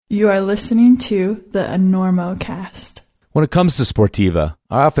You are listening to the Enormocast. When it comes to Sportiva,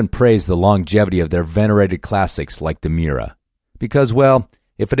 I often praise the longevity of their venerated classics like the Mira. Because, well,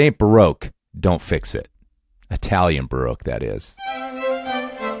 if it ain't Baroque, don't fix it. Italian Baroque, that is.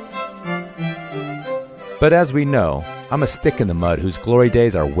 But as we know, I'm a stick in the mud whose glory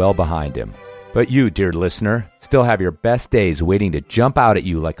days are well behind him. But you, dear listener, still have your best days waiting to jump out at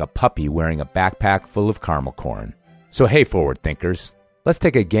you like a puppy wearing a backpack full of caramel corn. So hey, forward thinkers, let's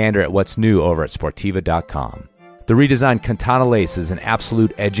take a gander at what's new over at Sportiva.com. The redesigned Cantana lace is an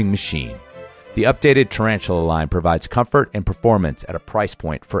absolute edging machine. The updated Tarantula line provides comfort and performance at a price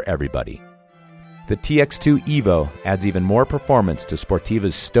point for everybody. The TX2 Evo adds even more performance to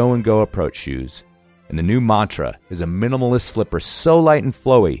Sportiva's stow-and-go approach shoes. And the new Mantra is a minimalist slipper so light and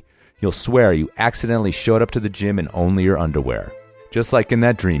flowy, you'll swear you accidentally showed up to the gym in only your underwear. Just like in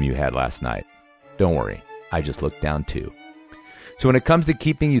that dream you had last night. Don't worry, I just looked down too. So when it comes to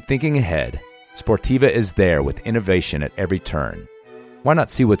keeping you thinking ahead, Sportiva is there with innovation at every turn. Why not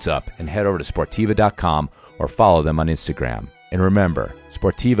see what's up and head over to Sportiva.com or follow them on Instagram. And remember,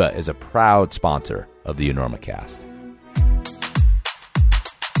 Sportiva is a proud sponsor of the Enormocast.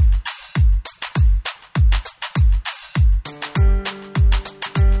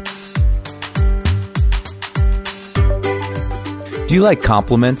 Do you like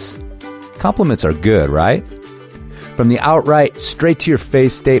compliments? Compliments are good, right? From the outright,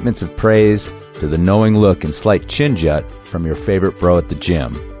 straight-to-your-face statements of praise to the knowing look and slight chin jut from your favorite bro at the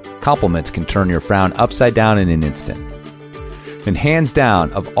gym, compliments can turn your frown upside down in an instant. And hands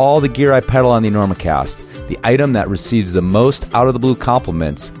down, of all the gear I peddle on the Enormocast, the item that receives the most out-of-the-blue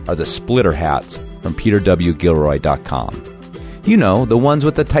compliments are the splitter hats from PeterWGilroy.com. You know, the ones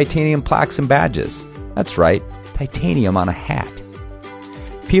with the titanium plaques and badges. That's right, titanium on a hat.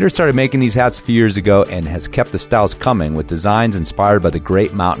 Peter started making these hats a few years ago and has kept the styles coming with designs inspired by the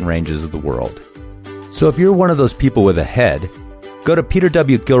great mountain ranges of the world. So if you're one of those people with a head, go to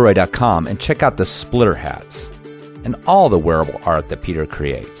PeterWGilroy.com and check out the splitter hats and all the wearable art that Peter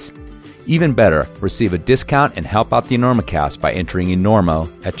creates. Even better, receive a discount and help out the Enormocast by entering Enormo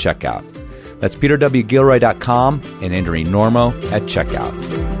at checkout. That's PeterWGilroy.com and enter Enormo at checkout.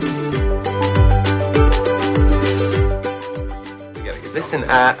 Listen,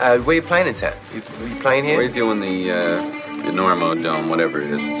 where are you playing in town? Are you playing here? We're doing the Enormo Dome, whatever it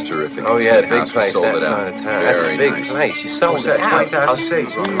is. It's terrific. Oh, it's yeah, big place outside of town. That's a big place. You sold it out. 20,000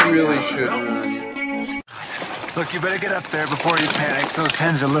 seats. You really should. Look, you better get up there before you panic. Those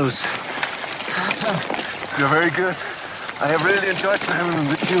pens are loose. You're very good. I have really enjoyed climbing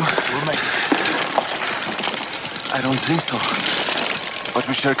with you. We'll make it. I don't think so. But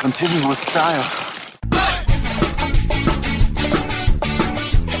we shall continue with style.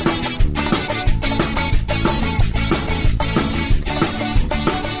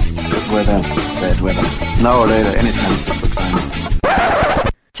 Bad weather. Now or later, anytime.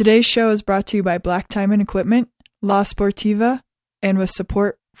 Today's show is brought to you by Black Diamond Equipment, La Sportiva, and with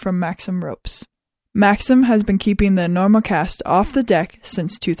support from Maxim Ropes. Maxim has been keeping the Enormocast off the deck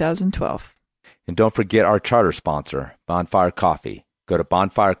since 2012. And don't forget our charter sponsor, Bonfire Coffee. Go to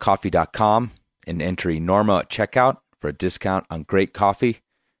bonfirecoffee.com and enter Enormo at checkout for a discount on great coffee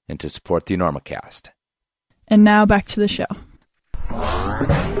and to support the Enormocast. And now back to the show.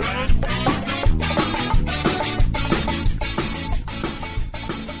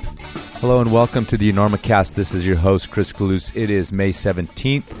 Hello and welcome to the Enormocast. This is your host, Chris Kalous. It is May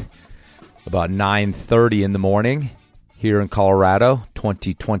 17th, about 9:30 in the morning here in Colorado,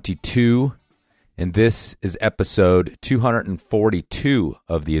 2022. And this is episode 242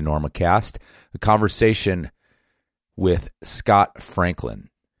 of the Enormocast, a conversation with Scott Franklin.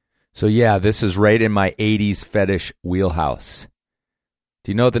 So yeah, this is right in my 80s fetish wheelhouse.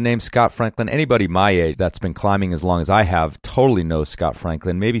 Do you know the name Scott Franklin? Anybody my age that's been climbing as long as I have totally knows Scott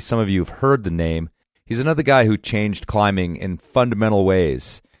Franklin. Maybe some of you have heard the name. He's another guy who changed climbing in fundamental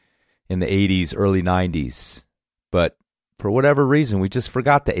ways in the 80s, early 90s. But for whatever reason, we just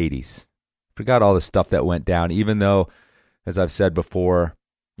forgot the 80s. Forgot all the stuff that went down, even though, as I've said before,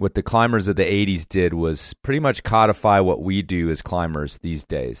 what the climbers of the 80s did was pretty much codify what we do as climbers these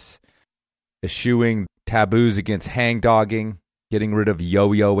days. Eschewing taboos against hang-dogging, getting rid of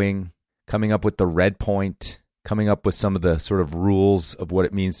yo-yoing, coming up with the red point, coming up with some of the sort of rules of what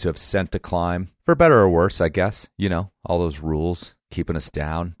it means to have sent a climb. For better or worse, I guess. You know, all those rules, keeping us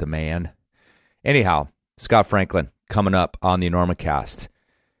down, the man. Anyhow, Scott Franklin coming up on the Enormocast.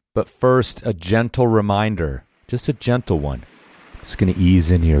 But first, a gentle reminder, just a gentle one. Just going to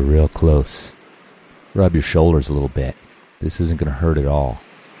ease in here real close. Rub your shoulders a little bit. This isn't going to hurt at all.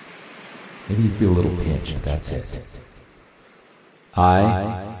 Maybe you feel a little pinch, but that's it.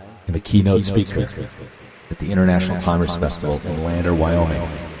 I and a keynote speaker at the International Climbers Festival in Lander, Wyoming,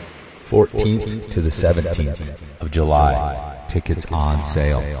 14th to the 17th of July. Tickets on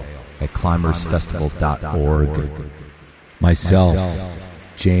sale at climbersfestival.org. Myself,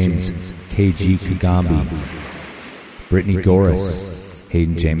 James K.G. Kagambi, Brittany Goris,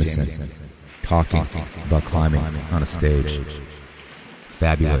 Hayden Jameson, talking about climbing on a stage.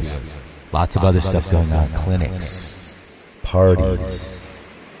 Fabulous. Lots of other stuff going on. Clinics, parties,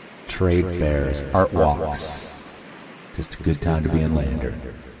 trade fairs, art walks. Just a good time to be in Lander.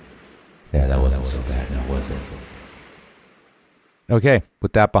 Yeah, that wasn't so bad, now was it? Okay,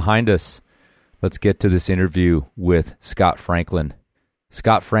 with that behind us, let's get to this interview with Scott Franklin.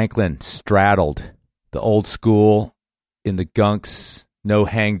 Scott Franklin straddled the old school in the gunks, no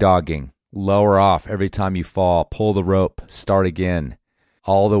hangdogging, lower off every time you fall, pull the rope, start again,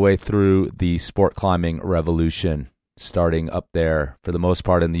 all the way through the sport climbing revolution, starting up there for the most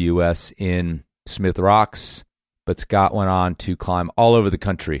part in the U.S. in Smith Rocks, but Scott went on to climb all over the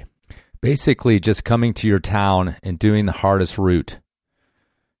country. Basically just coming to your town and doing the hardest route,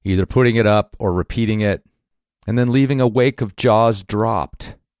 either putting it up or repeating it, and then leaving a wake of jaws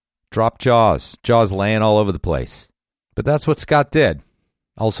dropped. Dropped jaws laying all over the place. But that's what Scott did,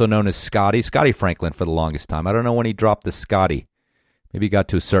 also known as Scotty Franklin for the longest time. I don't know when he dropped the Scotty. Maybe he got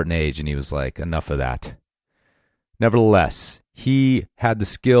to a certain age and he was like, enough of that. Nevertheless, he had the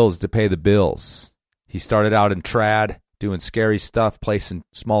skills to pay the bills. He started out in trad, doing scary stuff, placing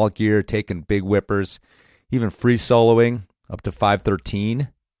small gear, taking big whippers, even free soloing up to 513,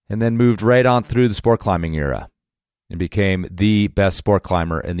 and then moved right on through the sport climbing era and became the best sport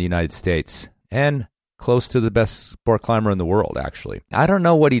climber in the United States and close to the best sport climber in the world, actually. I don't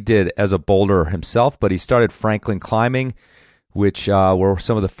know what he did as a boulderer himself, but he started Franklin Climbing, which were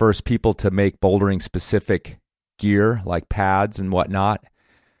some of the first people to make bouldering specific gear like pads and whatnot.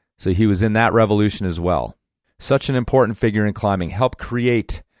 So he was in that revolution as well. Such an important figure in climbing, helped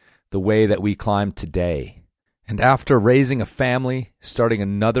create the way that we climb today. And after raising a family, starting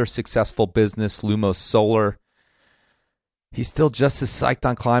another successful business, Lumos Solar, he's still just as psyched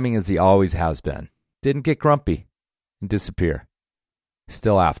on climbing as he always has been. Didn't get grumpy and disappear.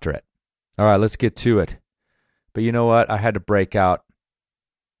 Still after it. All right, let's get to it. But you know what? I had to break out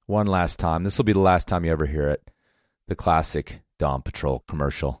one last time. This will be the last time you ever hear it. The classic Dawn Patrol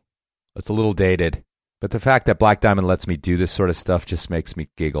commercial. It's a little dated, but the fact that Black Diamond lets me do this sort of stuff just makes me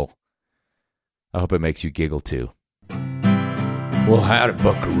giggle. I hope it makes you giggle too. Well, howdy,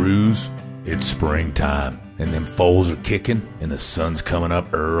 buckaroos. It's springtime, and them foals are kicking, and the sun's coming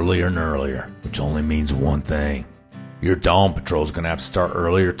up earlier and earlier, which only means one thing. Your Dawn Patrol's gonna have to start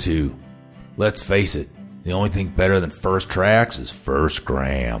earlier too. Let's face it, the only thing better than first tracks is first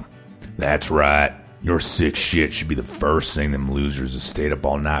gram. That's right. Your sick shit should be the first thing them losers that stayed up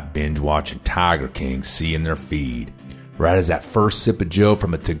all night binge-watching Tiger King see in their feed. Right as that first sip of Joe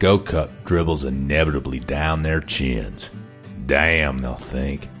from a to-go cup dribbles inevitably down their chins. Damn, they'll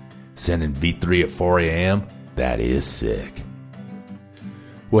think. Sending V3 at 4 a.m.? That is sick.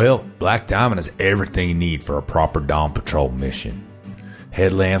 Well, Black Diamond has everything you need for a proper Dawn Patrol mission.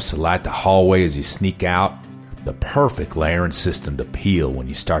 Headlamps to light the hallway as you sneak out. The perfect layering system to peel when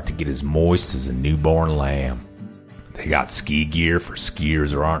you start to get as moist as a newborn lamb. They got ski gear for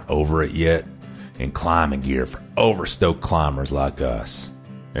skiers who aren't over it yet, and climbing gear for overstoked climbers like us.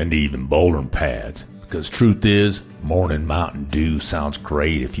 And even bouldering pads, because truth is, morning Mountain Dew sounds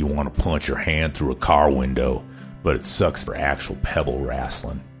great if you want to punch your hand through a car window, but it sucks for actual pebble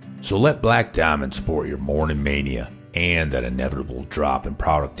wrestling. So let Black Diamond support your morning mania and that inevitable drop in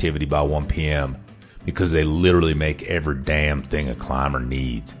productivity by 1 p.m., because they literally make every damn thing a climber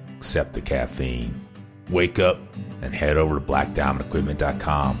needs, except the caffeine. Wake up and head over to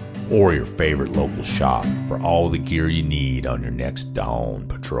blackdiamondequipment.com or your favorite local shop for all the gear you need on your next Dawn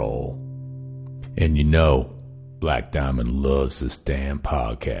Patrol. And you know, Black Diamond loves this damn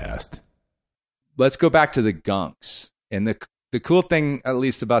podcast. Let's go back to the gunks. And the cool thing, at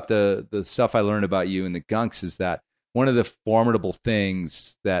least about the stuff I learned about you in the gunks, is that one of the formidable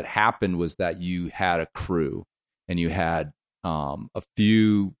things that happened was that you had a crew and you had a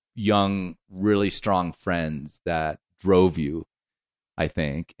few young, really strong friends that drove you, I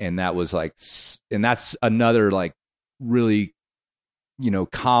think. And that was like, and that's another like really,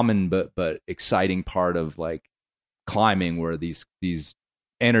 common but exciting part of like climbing, where these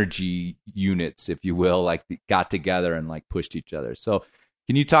energy units, if you will, like got together and like pushed each other. So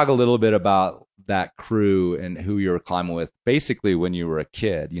can you talk a little bit about that crew and who you were climbing with basically when you were a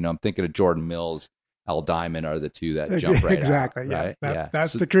kid? I'm thinking of Jordan Mills Al Diamond are the two that jump right exactly. out, Yeah. right?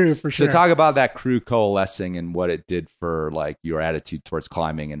 That's the crew for sure. So talk about that crew coalescing and what it did for like your attitude towards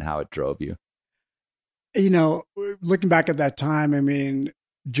climbing and how it drove you. You know, looking back at that time, I mean,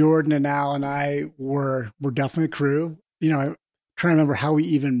 Jordan and Al and I were definitely a crew. You know, I'm trying to remember how we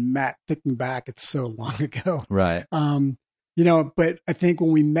even met. Thinking back, it's so long ago. Right. You know, but I think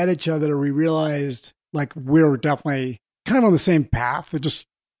when we met each other, we realized like we were definitely kind of on the same path. We're just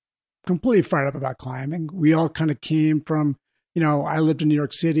completely fired up about climbing. We all kind of came from, you know, I lived in New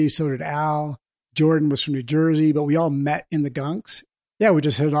York City, so did Al. Jordan was from New Jersey, but we all met in the Gunks. Yeah, we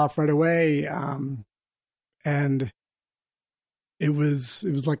just hit it off right away. And it was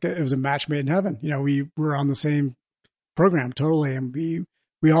like it was a match made in heaven. You know, we were on the same program totally, and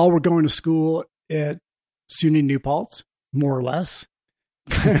we all were going to school at SUNY New Paltz, more or less,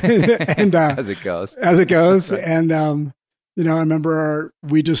 and as it goes. Right. And you know, I remember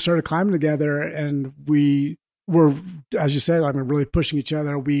we just started climbing together, and we were, as you said, I mean, really pushing each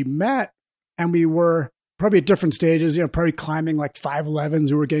other. We met, and we were probably at different stages. You know, probably climbing like 511s.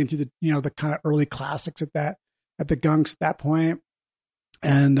 We were getting through the kind of early classics at the Gunks at that point.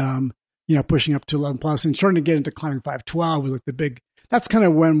 And, you know, pushing up to 11 plus and starting to get into climbing 512 was like the big, that's kind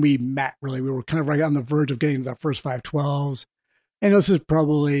of when we met really. We were kind of right on the verge of getting into our first 512s. And this is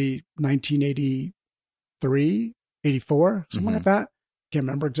probably 1983, 84, something like that. Can't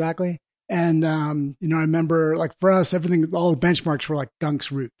remember exactly. And, you know, I remember like for us, everything, all the benchmarks were like Gunks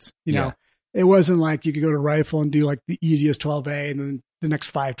routes, you know, it wasn't like you could go to Rifle and do like the easiest 12A and then the next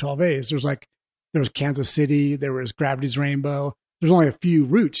 5 12As. There was Kansas City, there was Gravity's Rainbow. There's only a few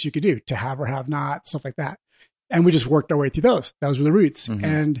routes you could do to have or have not, stuff like that. And we just worked our way through those. Those were the routes.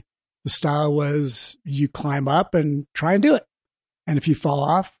 And the style was you climb up and try and do it. And if you fall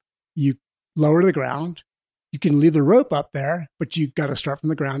off, you lower to the ground. You can leave the rope up there, but you got to start from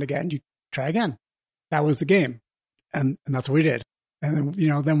the ground again. You try again. That was the game. And that's what we did. And then, you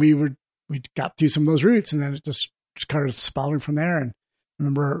know, then we got through some of those routes, and then it just kind of spiraling from there. And I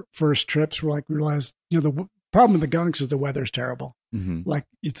remember first trips were like, we realized, you know, the problem with the Gunks is the weather's terrible. Like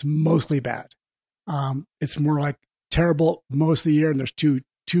it's mostly bad. It's more like terrible most of the year. And there's two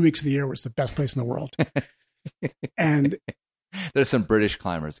weeks of the year where it's the best place in the world. And there's some British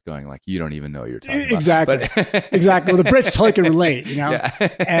climbers going like, you don't even know what you're talking about. Exactly. Well, the Brits totally can relate, you know?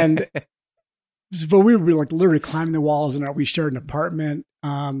 But we were like literally climbing the walls, and we shared an apartment,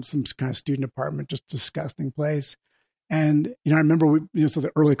 some kind of student apartment, just disgusting place. And, you know, I remember so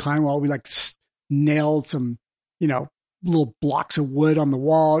the early climb wall, we like nailed some, you know, little blocks of wood on the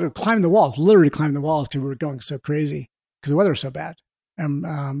wall, climbing the walls, literally climbing the walls because we were going so crazy because the weather was so bad.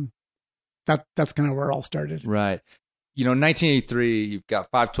 And that's kind of where it all started. Right. You know, 1983, you've got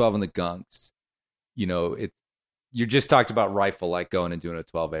 512 in the Gunks. You know, you just talked about Rifle, like going and doing a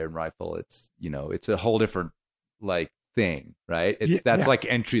 12A in Rifle. It's, you know, it's a whole different like thing, right? That's like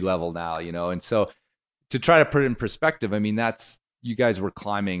entry level now, you know? And so to try to put it in perspective, I mean, you guys were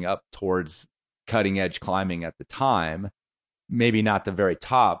climbing up towards cutting edge climbing at the time, maybe not the very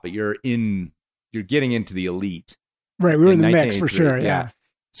top, but you're getting into the elite. Right. We were in the mix for sure. Yeah.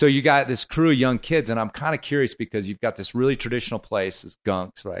 So you got this crew of young kids, and I'm kind of curious because you've got this really traditional place, this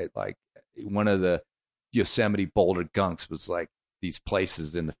Gunks, right? Like one of the Yosemite Boulder Gunks was like these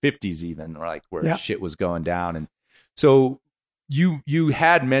places in the 50s even, like where shit was going down. And so you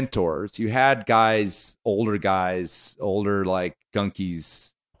had mentors, you had older like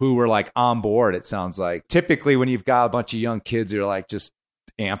gunkies who were like on board, it sounds like. Typically when you've got a bunch of young kids who are like just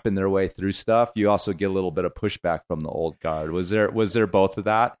amping their way through stuff, you also get a little bit of pushback from the old guard. Was there both of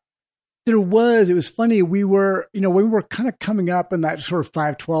that? There was. It was funny. We were, you know, when we were kind of coming up in that sort of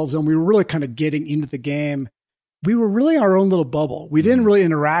 512 zone, we were really kind of getting into the game. We were really our own little bubble. We didn't really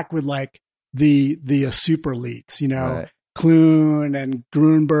interact with like the super elites, you know, right. Kloon and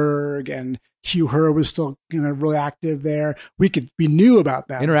Grunberg and Hugh Herr was still, you know, really active there. We knew about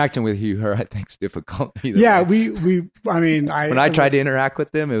them. Interacting with Hugh Herr, I think, is difficult. Yeah, way. when I tried to interact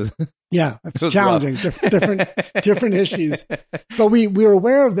with them, it was it's challenging, different issues. But we were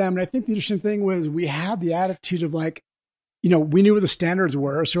aware of them, and I think the interesting thing was we had the attitude of like, you know, we knew what the standards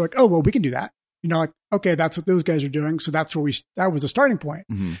were, so we're like, oh well, we can do that. You know, like okay, that's what those guys are doing, so that was the starting point.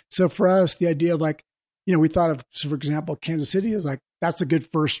 Mm-hmm. So for us, the idea of like, you know, we thought of, so for example, Kansas City is like that's a good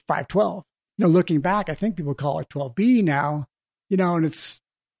first 512. You know, looking back, I think people call it 12B now. You know, and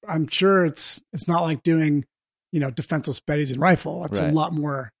I'm sure it's not like doing, you know, defenseless Betties and Rifle. It's a lot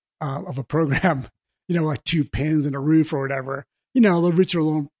more of a program, you know, like 2 pins and a roof or whatever. You know, the routes are a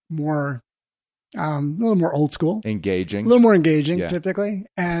little more old school, engaging, a little more engaging typically,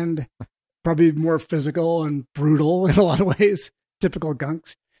 and probably more physical and brutal in a lot of ways. Typical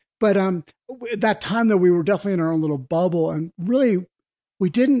Gunks, But at that time, though, we were definitely in our own little bubble. And really, we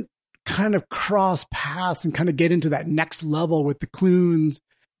didn't kind of cross paths and kind of get into that next level with the Clunes,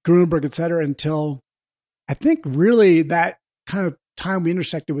 Grunberg, et cetera, until I think really that kind of time we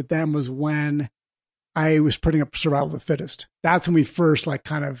intersected with them was when I was putting up Survival of the Fittest. That's when we first like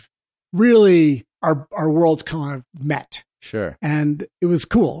kind of really our worlds kind of met. Sure. And it was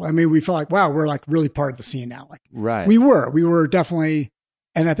cool. I mean, we felt like, wow, we're like really part of the scene now. Like right. we were definitely.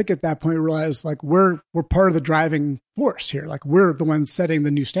 And I think at that point we realized like we're part of the driving force here. Like we're the ones setting the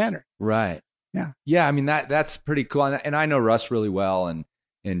new standard. Right. Yeah. Yeah. I mean, that's pretty cool. And I know Russ really well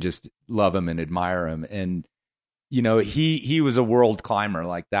and just love him and admire him. And, you know, he was a world climber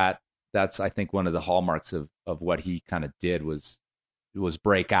like that. That's, I think, one of the hallmarks of what he kind of did was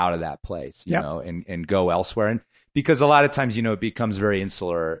break out of that place, you know, and go elsewhere. And because a lot of times, you know, it becomes very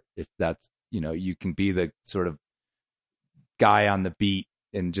insular if that's, you know, you can be the sort of guy on the beat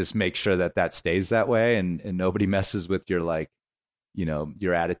and just make sure that stays that way and nobody messes with your, like, you know,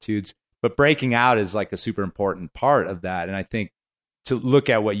 your attitudes. But breaking out is like a super important part of that. And I think to look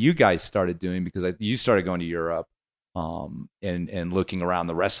at what you guys started doing, because you started going to Europe and looking around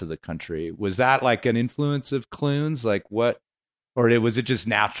the rest of the country, was that like an influence of Clunes? Like what, or was it just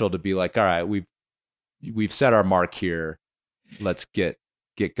natural to be like, all right, we've set our mark here, let's get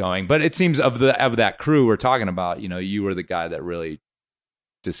going? But it seems of that crew we're talking about, you know, you were the guy that really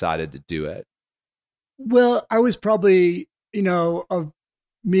decided to do it. Well, I was probably, you know, of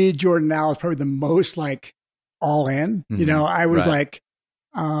me, Jordan, now is probably the most like all in. You know, I was like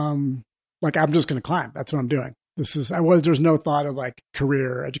I'm just going to climb. That's what I'm doing. There's no thought of like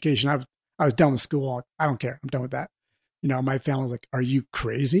career or education. I was done with school. I don't care. I'm done with that. You know, my family was like, are you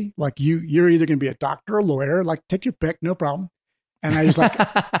crazy? Like you're either going to be a doctor or a lawyer, like take your pick, no problem. And I just like,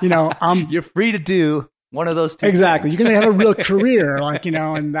 you know, you're free to do one of those two. Exactly. things. You're going to have a real career, like, you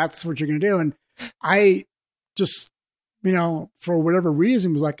know, and that's what you're going to do. And I just, you know, for whatever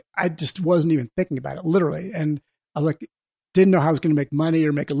reason was like, I just wasn't even thinking about it literally. And I was like, didn't know how I was going to make money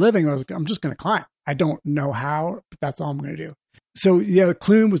or make a living. I was like, I'm just going to climb. I don't know how, but that's all I'm going to do. So yeah,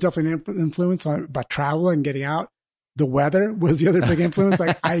 Clune was definitely an influence about traveling and getting out. The weather was the other big influence.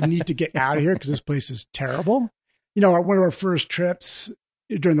 Like I need to get out of here because this place is terrible. You know, one of our first trips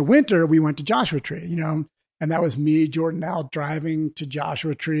during the winter, we went to Joshua Tree, you know, and that was me, Jordan, Al driving to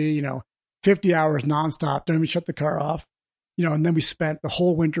Joshua Tree, you know, 50 hours nonstop. Don't even shut the car off, you know, and then we spent the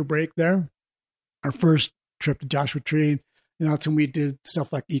whole winter break there. Our first trip to Joshua Tree, you know, that's when we did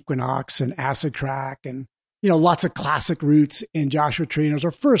stuff like Equinox and Acid Crack and, you know, lots of classic routes in Joshua Tree. And it was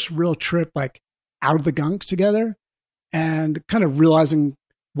our first real trip, like out of the gunks together and kind of realizing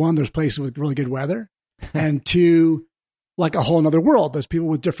one, there's places with really good weather and two, like a whole nother world. There's people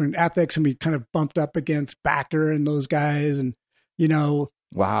with different ethics and we kind of bumped up against Backer and those guys and, you know,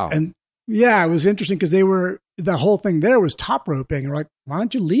 wow. And yeah, it was interesting because the whole thing there was top roping. And we're like, why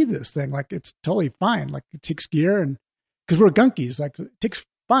don't you lead this thing? Like, it's totally fine. Like it takes gear and because we're gunkies, like it takes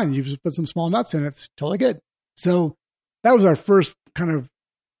fine. You just put some small nuts in, it's totally good. So that was our first kind of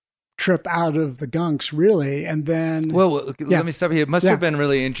trip out of the gunks really. And then, let me stop you. It must have been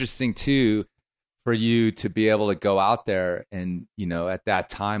really interesting too, for you to be able to go out there and, you know, at that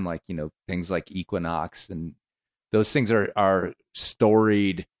time, like, you know, things like Equinox and those things are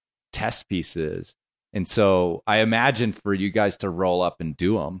storied test pieces. And so I imagine for you guys to roll up and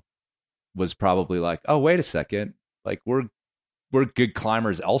do them was probably like, oh, wait a second. Like we're good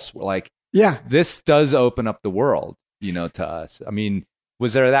climbers elsewhere. Like, yeah, this does open up the world, you know, to us. I mean,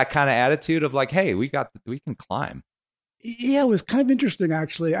 was there that kind of attitude of like, hey, we can climb? Yeah, it was kind of interesting,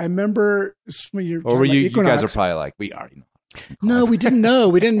 actually. I remember when you guys are probably like, we already know. No, we didn't know.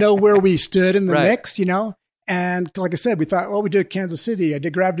 We didn't know where we stood in the mix, you know? And like I said, we thought, well, we did Kansas City. I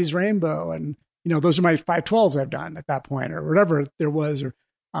did Gravity's Rainbow. And, you know, those are my 512s I've done at that point or whatever there was or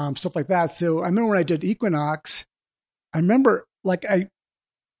stuff like that. So I remember when I did Equinox, I remember like I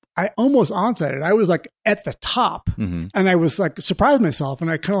almost onsighted. I was like at the top and I was like surprised myself. And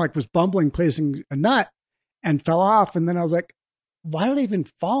I kind of like was bumbling, placing a nut. And fell off. And then I was like, why did I even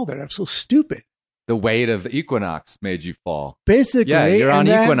fall there? I'm so stupid. The weight of Equinox made you fall. Basically. Yeah, you're on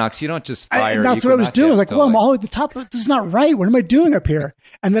Equinox. You don't just fire that's Equinox. What I was doing. I was like, well, I'm all at the top. This is not right. What am I doing up here?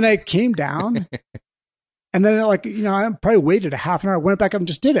 And then I came down. And then like, you know, I probably waited a half an hour, went back up and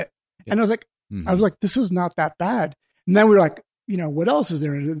just did it. And I was like, this is not that bad. And then we were like, you know, what else is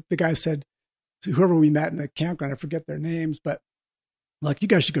there? And the guy said, so whoever we met in the campground, I forget their names, but like, you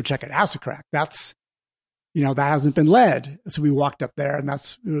guys should go check out Acid Crack. That's, you know, that hasn't been led. So we walked up there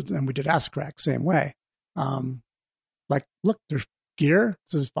and we did Acid Crack same way. Like, look, there's gear.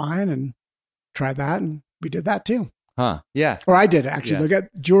 This is fine. And tried that. And we did that too. Huh. Yeah. Or I did, actually. Yeah. Look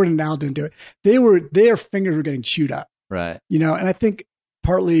at Jordan and Al didn't do it. Their fingers were getting chewed up. Right. And I think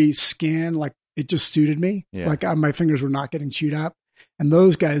partly skin, like it just suited me. Yeah. Like my fingers were not getting chewed up. And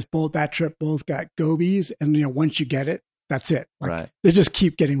those guys, that trip, both got gobies. And, once you get it, that's it. Like right. they just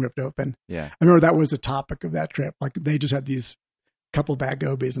keep getting ripped open. Yeah. I remember that was the topic of that trip. Like they just had these couple bad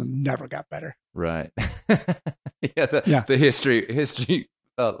gobies and never got better. Right. The history,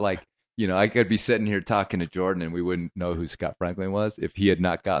 I could be sitting here talking to Jordan and we wouldn't know who Scott Franklin was if he had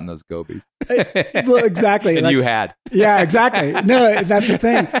not gotten those gobies. Well, exactly. And you had. Yeah, exactly. No, that's the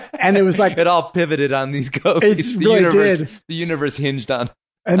thing. And it was like it all pivoted on these gobies. It really did. The universe hinged on.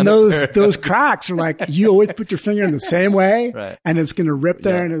 And those cracks are like, you always put your finger in the same way, right. and it's going to rip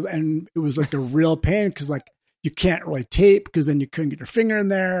there. Yeah. And it was like a real pain because like you can't really tape because then you couldn't get your finger in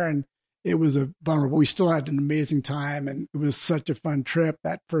there. And it was a bummer, but we still had an amazing time. And it was such a fun trip.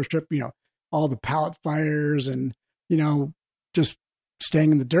 That first trip, all the pallet fires and, just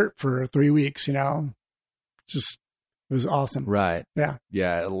staying in the dirt for 3 weeks, it was awesome. Right. Yeah.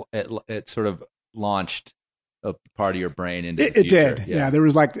 Yeah. It sort of launched a part of your brain into the It future. did. Yeah. There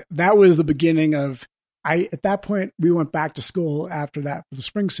was that was the beginning of, at that point, we went back to school after that for the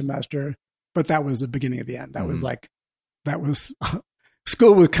spring semester, but that was the beginning of the end. That was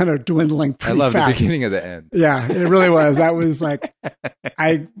school was kind of dwindling pretty fast. I love the beginning of the end. Yeah, it really was. That was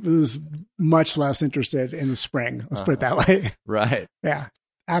I was much less interested in the spring. Let's put it that way. Right. Yeah.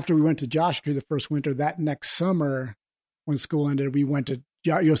 After we went to Joshua Tree the first winter, that next summer when school ended, we went to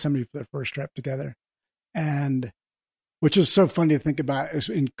Yosemite for the first trip together. And which is so funny to think about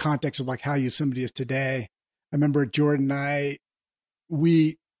in context of like how Yosemite is today. I remember Jordan and I,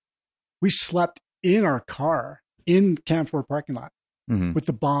 we slept in our car in Camp 4 parking lot with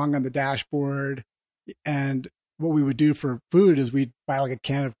the bong on the dashboard. And what we would do for food is we'd buy like a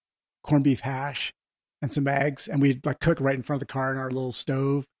can of corned beef hash and some eggs, and we'd like cook right in front of the car in our little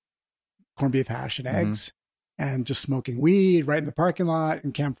stove, corned beef hash and eggs, and just smoking weed right in the parking lot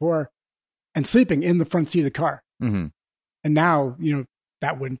in Camp 4 and sleeping in the front seat of the car. Mm-hmm. And now,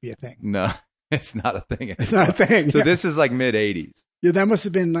 that wouldn't be a thing. No, it's not a thing anymore. It's not a thing. So this is like mid 80s. Yeah, that must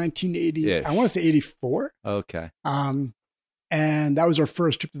have been 1980. Ish. I want to say 84. Okay. And that was our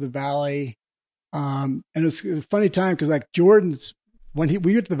first trip to the valley. And it's a funny time because like Jordan's, when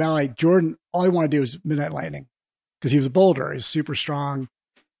we went to the valley, Jordan, all he wanted to do was midnight lightning because he was a boulder. He's super strong.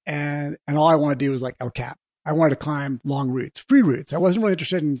 And all I wanted to do was like El Cap. I wanted to climb long routes, free routes. I wasn't really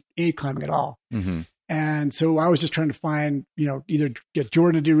interested in aid climbing at all. Mm-hmm. And so I was just trying to find, either get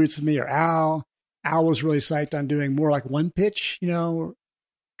Jordan to do routes with me or Al. Al was really psyched on doing more like one pitch, trad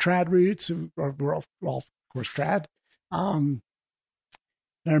routes. We're all, of course, trad. And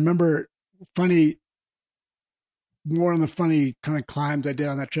I remember more on the funny kind of climbs I did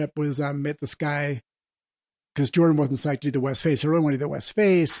on that trip was I met this guy because Jordan wasn't psyched to do the West Face. I really wanted to do the West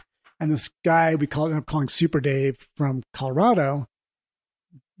Face. And this guy we ended up calling Super Dave from Colorado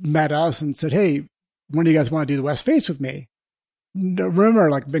met us and said, "Hey, when do you guys want to do the West Face with me?"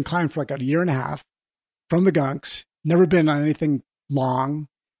 Remember, been climbing for a year and a half from the Gunks, never been on anything long.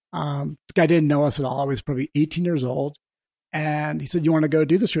 The guy didn't know us at all. I was probably 18 years old. And he said, "You want to go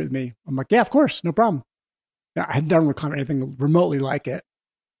do this with me?" I'm like, "Yeah, of course. No problem." Now, I had never climbed anything remotely like it.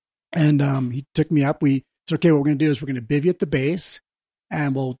 And he took me up. We said, "Okay, what we're going to do is we're going to bivvy at the base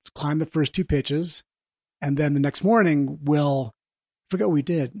and we'll climb the first 2 pitches. And then the next morning I forget what we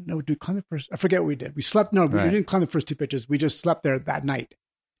did. No, did we climb the first? I forget what we did. We slept. No, right. We didn't climb the first 2 pitches. We just slept there that night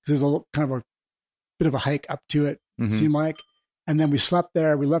because there's kind of a bit of a hike up to it, seemed like. And then we slept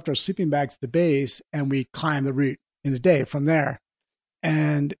there. We left our sleeping bags at the base and we climbed the route in a day from there.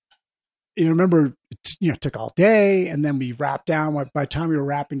 And remember, it took all day. And then we wrapped down. By the time we were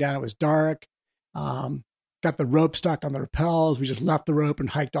wrapping down, it was dark. Got the rope stuck on the rappels. We just left the rope and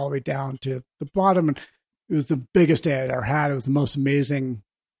hiked all the way down to the bottom. And it was the biggest day I'd ever had. It was the most amazing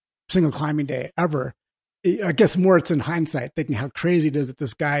single climbing day ever. I guess more it's in hindsight, thinking how crazy it is that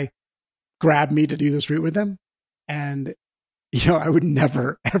this guy grabbed me to do this route with him. And, I would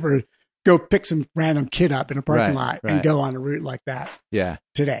never, ever go pick some random kid up in a parking lot and go on a route like that. Yeah.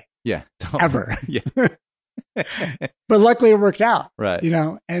 Today. Yeah. Ever. Yeah. But luckily it worked out. Right.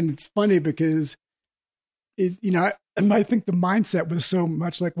 And it's funny because I think the mindset was so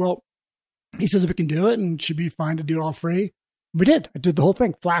much like, well, he says we can do it and it should be fine to do it all free. We did. I did the whole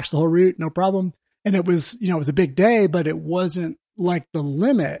thing, flashed the whole route, no problem. And it was, it was a big day, but it wasn't like the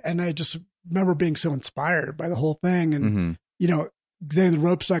limit. And I just remember being so inspired by the whole thing. And, then the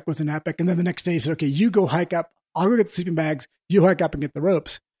rope suck was an epic. And then the next day he said, "Okay, you go hike up. I'll go get the sleeping bags. You hike up and get the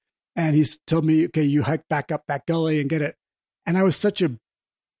ropes." And he's told me, "Okay, you hike back up that gully and get it." And I was such a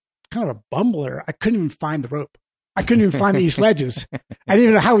kind of a bumbler. I couldn't even find the rope. I couldn't even find these ledges. I didn't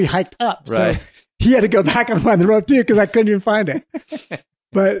even know how we hiked up. Right. So he had to go back and find the rope too, because I couldn't even find it.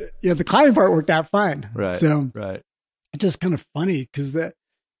 But the climbing part worked out fine. Right. So right. it's just kind of funny because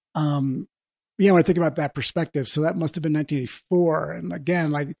when I think about that perspective, so that must have been 1984. And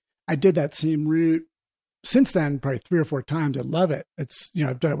again, like I did that same route since then, probably 3 or 4 times. I love it. It's,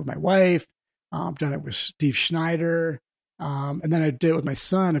 I've done it with my wife. I've done it with Steve Schneider. And then I did it with my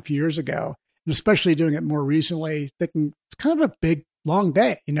son a few years ago, and especially doing it more recently, thinking it's kind of a big, long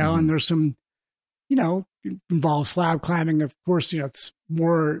day, and there's some, involves slab climbing. Of course, it's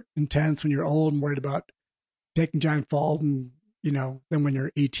more intense when you're old and worried about taking giant falls, and, then when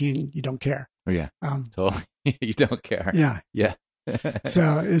you're 18, you don't care. Oh, yeah. Totally. You don't care. Yeah. Yeah.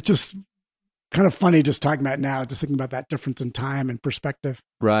 So it's just kind of funny just talking about it now, just thinking about that difference in time and perspective.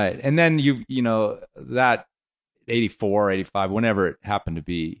 Right. And then that 84, 85, whenever it happened to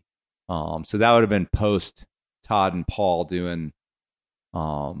be. So that would have been post Todd and Paul doing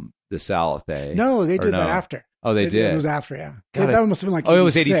the Salathé. No, they did that after. Oh, they did? It was after, yeah. God, that must have been like 86. Oh, it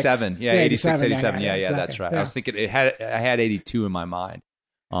was 87. Yeah, 86, 87. Yeah, exactly. That's right. Yeah. I was thinking I had 82 in my mind.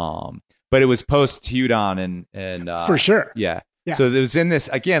 But it was post Hudon and for sure. Yeah. Yeah. So it was in this,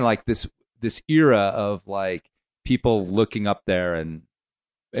 again, like this era of like people looking up there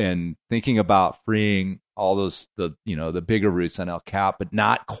and thinking about freeing all those, the bigger routes on El Cap, but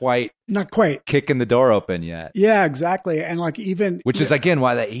not quite kicking the door open yet. Yeah, exactly. And like which is again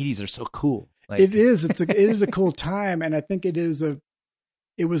why the 80s are so cool. Like, it is. It is a cool time, and I think it was a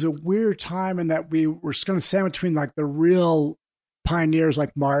weird time in that we were kind of sandwiched between like the real pioneers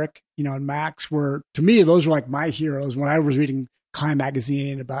like Mark, and Max were, to me, those were like my heroes when I was reading Climb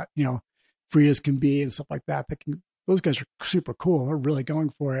magazine about, free as can be and stuff like that. Those guys are super cool. They're really going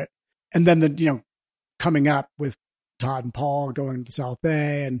for it. And then coming up with Todd and Paul going to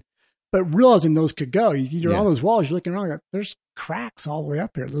Salathé, but realizing those could go. You're on those walls, you're looking around, like, there's cracks all the way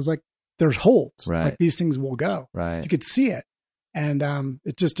up here. There's holes. Right. Like these things will go. Right. You could see it. And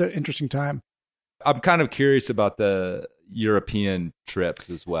it's just an interesting time. I'm kind of curious about the European trips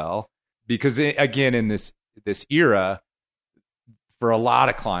as well, because again, in this era, for a lot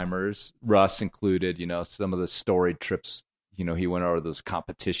of climbers, Russ included, some of the storied trips, he went over those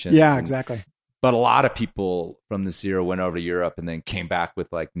competitions. Yeah, exactly. But a lot of people from this era went over to Europe and then came back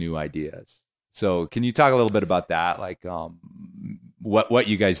with like new ideas. So can you talk a little bit about that? Like what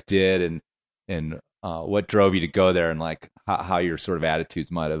you guys did and what drove you to go there, and like how your sort of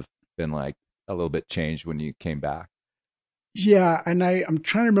attitudes might have been like a little bit changed when you came back. Yeah, and I'm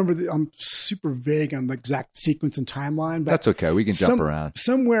trying to remember. I'm super vague on the exact sequence and timeline. But that's okay. We can jump around.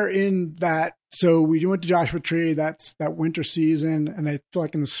 Somewhere in that, so we went to Joshua Tree. That's that winter season, and I feel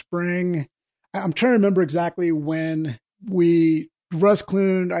like in the spring. I'm trying to remember exactly when Russ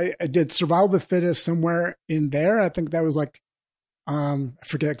Clune. I did Survival of the Fittest somewhere in there. I think that was like, I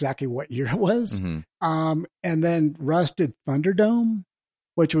forget exactly what year it was. Mm-hmm. And then Russ did Thunderdome,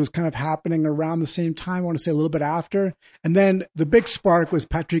 which was kind of happening around the same time. I want to say a little bit after. And then the big spark was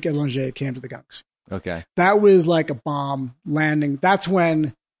Patrick Elanger came to the Gunks. Okay. That was like a bomb landing. That's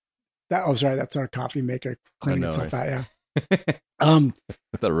when that's our coffee maker cleaning itself out. Yeah.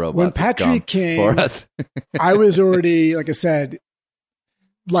 The robot. When Patrick came for us, I was already, like I said,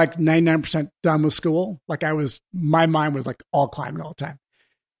 like 99% done with school. Like my mind was like all climbing all the time.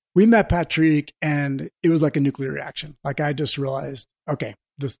 We met Patrick and it was like a nuclear reaction. Like I just realized, okay,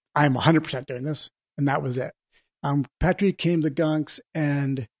 I'm 100% doing this. And that was it. Patrick came to Gunks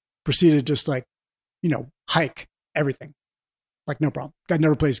and proceeded just like, hike everything. Like no problem. I'd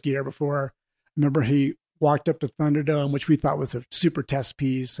never placed gear before. I remember he walked up to Thunderdome, which we thought was a super test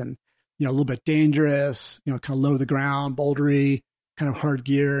piece and, a little bit dangerous, kind of low to the ground, bouldery, kind of hard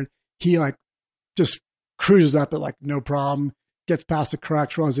gear. He like just cruises up it like no problem, gets past the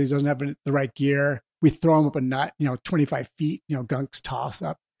crux, realizes he doesn't have the right gear. We throw him up a nut, 25 feet, Gunks toss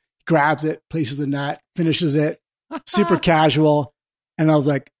up, grabs it, places the nut, finishes it, super casual. And I was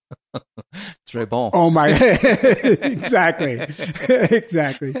like, Très bon. Oh my, exactly.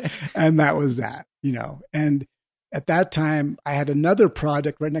 And that was that, and at that time I had another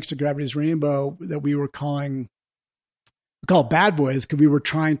project right next to Gravity's Rainbow that we were called Bad Boys, because we were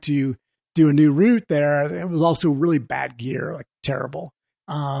trying to do a new route there. It was also really bad gear, like terrible.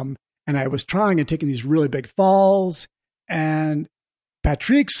 And I was trying and taking these really big falls, and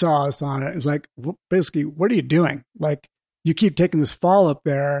Patrick saw us on it. It was like, basically, what are you doing? Like, you keep taking this fall up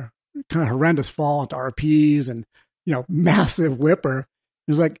there, kind of horrendous fall into RPs and, massive whipper.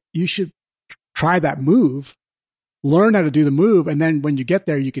 It was like, you should try that move, learn how to do the move. And then when you get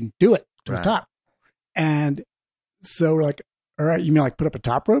there, you can do it to the top. And so we're like, all right, you mean like put up a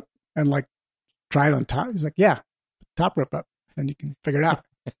top rope and like try it on top? He's like, yeah. top rope up, then you can figure it out.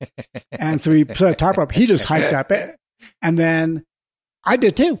 And so we put a top rope. He just hiked up it. And then I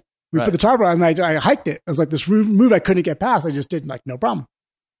did too. We put the top rope and I hiked it. It was like this move I couldn't get past. I just did like, no problem.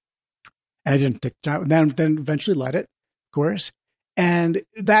 And I didn't take time. Then eventually let it, of course. And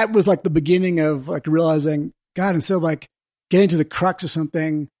that was like the beginning of like realizing, God, instead of like getting to the crux of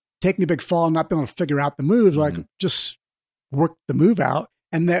something, taking a big fall and not being able to figure out the moves, like just work the move out.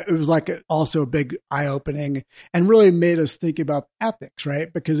 And that it was like also a big eye opening and really made us think about ethics,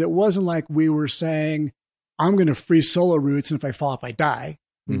 right? Because it wasn't like we were saying, I'm going to free solo routes. And if I fall off, I die.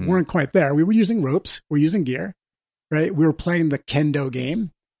 We weren't quite there. We were using ropes. We're using gear, right? We were playing the kendo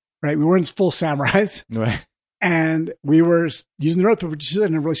game, right? We weren't full samurais. Right. And we were using the ropes, but we just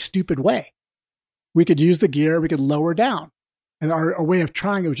in a really stupid way. We could use the gear. We could lower down. And our way of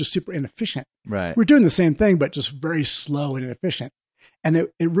trying it was just super inefficient. Right. We're doing the same thing, but just very slow and inefficient. And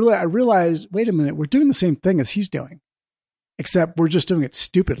it really, I realized, wait a minute, we're doing the same thing as he's doing, except we're just doing it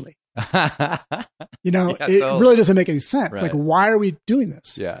stupidly. You know, Yeah, it totally. really doesn't make any sense. Right. Like, why are we doing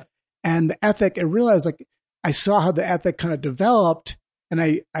this? Yeah. And the ethic, I realized, like, I saw how the ethic kind of developed, and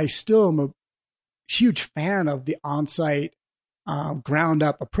I still am a huge fan of the on-site ground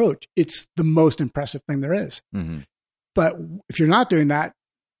up approach. It's the most impressive thing there is. Mm-hmm. But if you're not doing that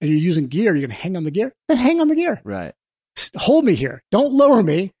and you're using gear, you're going to hang on the gear, then hang on the gear. Right. Hold me here. Don't lower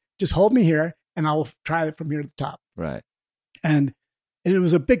me. Just hold me here and I'll try it from here to the top. Right. And it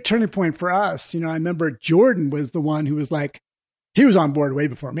was a big turning point for us. You know, I remember Jordan was the one who was like, he was on board way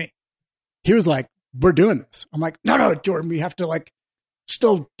before me. He was like, we're doing this. I'm like, no, Jordan, we have to like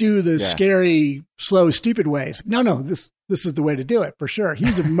still do the scary, slow, stupid ways. No, this is the way to do it for sure.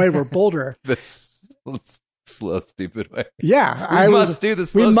 He's a more bolder. This slow, stupid way. Yeah. We must do the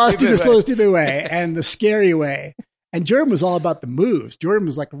slow, stupid way and the scary way. And Jordan was all about the moves. Jordan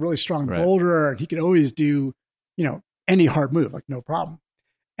was like a really strong boulder, and he could always do, you know, any hard move, like no problem.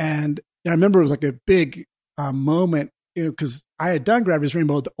 And I remember it was like a big moment, you know, because I had done Gravity's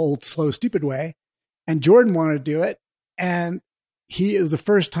Rainbow the old, slow, stupid way, and Jordan wanted to do it. And it was the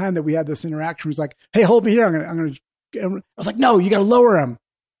first time that we had this interaction. He was like, "Hey, hold me here. I'm gonna." I was like, "No, you got to lower him."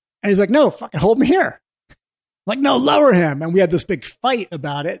 And he's like, "No, fucking hold me here." I'm like, "No, lower him." And we had this big fight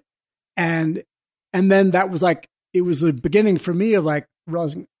about it. And then that was like, it was the beginning for me of like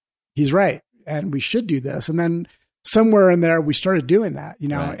realizing he's right and we should do this. And then somewhere in there, we started doing that, you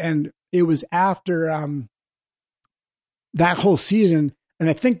know, and it was after that whole season. And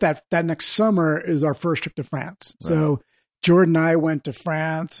I think that next summer is our first trip to France. Right. So Jordan and I went to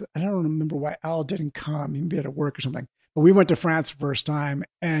France. I don't remember why Al didn't come. Maybe at work or something, but we went to France the first time.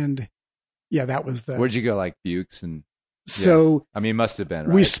 And yeah, that was Where'd you go? Like Bukes and. So I mean, it must have been.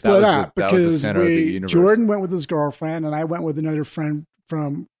 Right? We split up because Jordan went with his girlfriend, and I went with another friend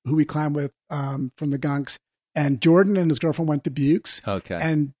from who we climbed with from the Gunks. And Jordan and his girlfriend went to Bukes. Okay.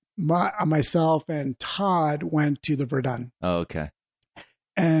 And myself and Todd went to the Verdun. Oh, okay.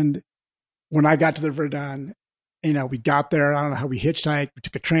 And when I got to the Verdun, you know, we got there. I don't know how we hitchhiked. We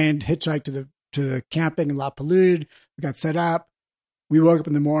took a train, hitchhiked to the camping in La Palude. We got set up. We woke up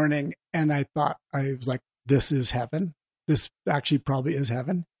in the morning, and I was like, "This is heaven. This actually probably is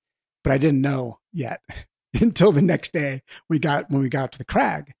heaven," but I didn't know yet until the next day when we got up to the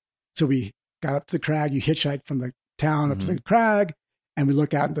crag. So we got up to the crag. You hitchhiked from the town up to the crag, and we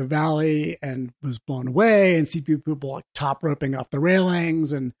look out into the valley and was blown away and see people like top roping off the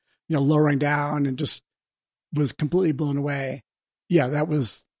railings and, you know, lowering down, and just was completely blown away. Yeah, that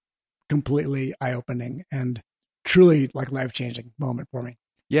was completely eye opening and truly like life changing moment for me.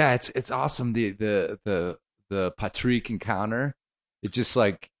 Yeah, it's awesome. The Patrick encounter, it just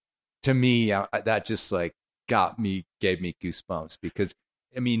like, to me, that just like gave me goosebumps, because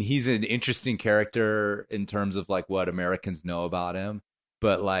I mean, he's an interesting character in terms of like what Americans know about him,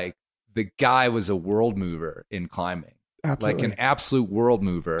 but like the guy was a world mover in climbing. Absolutely. Like an absolute world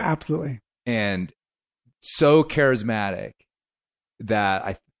mover. Absolutely. And so charismatic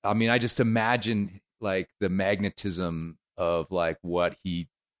that I mean, I just imagine like the magnetism of like what he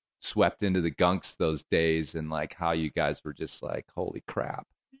swept into the Gunks those days, and like how you guys were just like, holy crap.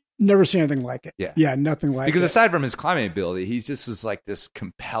 Never seen anything like it. Yeah, nothing like it. Because aside from his climbing ability, he's just was like this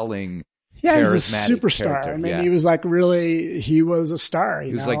compelling, he was a superstar. Character. I mean, he was like he was a star.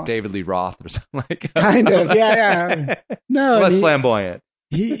 He was like David Lee Roth or something like that. Kind of, yeah. No, less flamboyant.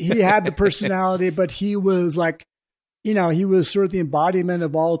 He had the personality, but he was like, you know, he was sort of the embodiment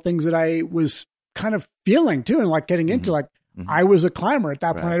of all the things that I was kind of feeling too, and like getting into like. Mm-hmm. I was a climber at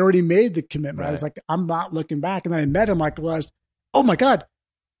that point. I'd already made the commitment. I was like, I'm not looking back. And then I met him, like, oh my God,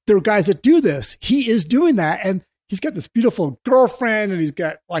 there are guys that do this. He is doing that. And he's got this beautiful girlfriend, and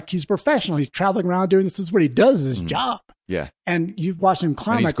he's professional. He's traveling around doing this. This is what he does, is his job. Yeah. And you've watched him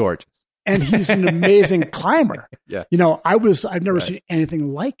climb. And he's gorgeous. And he's an amazing climber. Yeah. I've never seen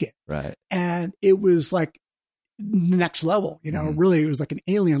anything like it. Right. And it was like next level, really, it was like an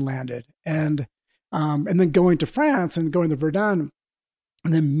alien landed. And then going to France and going to Verdun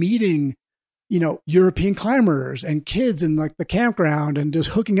and then meeting, European climbers and kids in like the campground and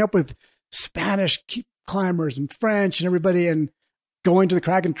just hooking up with Spanish climbers and French and everybody and going to the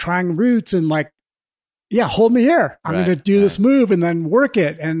crag and trying routes and like, yeah, hold me here. I'm going to do this move and then work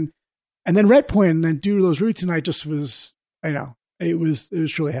it. And then red point and then do those routes. And I just was, it was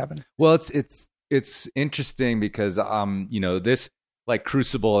truly heaven. Well, it's interesting because, this like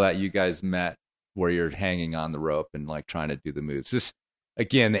crucible that you guys met where you're hanging on the rope and like trying to do the moves. This,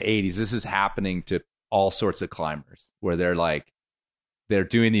 again, the 80s, this is happening to all sorts of climbers where they're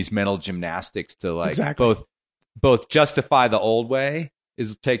doing these mental gymnastics to like both justify the old way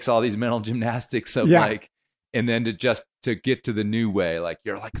takes all these mental gymnastics of like, and then to get to the new way, like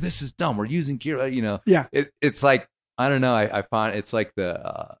you're like, this is dumb. We're using gear, Yeah. It's like, I don't know. I find it's like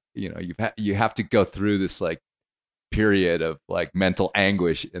you have to go through this like period of like mental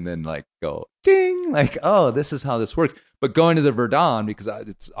anguish and then like go ding, like, oh, this is how this works. But going to the Verdun, because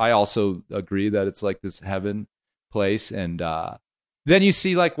I also agree that it's like this heaven place. And then you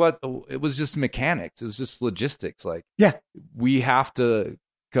see like it was just mechanics. It was just logistics. Like, yeah, we have to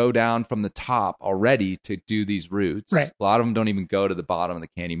go down from the top already to do these routes. Right. A lot of them don't even go to the bottom of the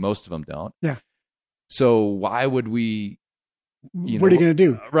canyon. Most of them don't. Yeah. So why would we? What are you going to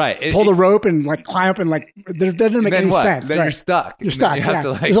do? Right. Pull the rope and like climb up and like, that doesn't make any sense. Then you're stuck. You're stuck. You have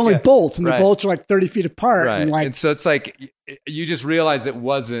to, like, there's only bolts and the bolts are like 30 feet apart. Right. And so it's like, you just realize it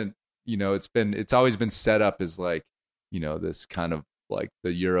wasn't, it's always been set up as like, this kind of like the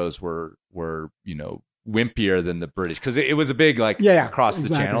Euros were, wimpier than the British. Cause it was a big, like across the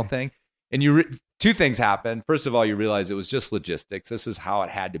channel thing. And two things happen. First of all, you realize it was just logistics. This is how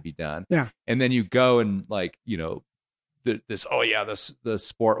it had to be done. Yeah. And then you go and like, the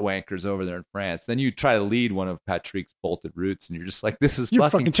sport wankers over there in France. Then you try to lead one of Patrick's bolted routes, and you're just like, this is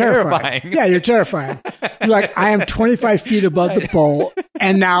fucking terrifying. Yeah, you're terrifying. You're like, I am 25 feet above the bolt,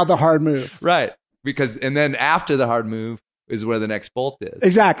 and now the hard move. Right. And then after the hard move is where the next bolt is.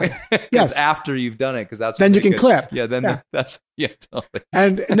 Exactly. Yes. After you've done it, because that's then you can clip. Yeah. Then that's totally.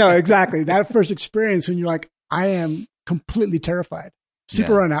 And no, exactly. That first experience when you're like, I am completely terrified,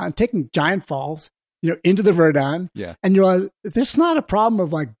 super run out, and taking giant falls. Into the Verdun. Yeah. And you realize there's not a problem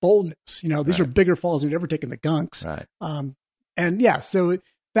of like boldness. These are bigger falls than you've ever taken the gunks. Right. So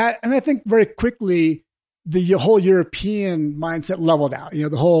that, and I think very quickly the whole European mindset leveled out, the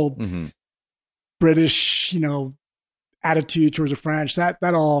whole British, attitude towards the French, that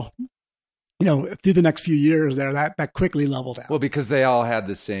all, through the next few years there, that quickly leveled out. Well, because they all had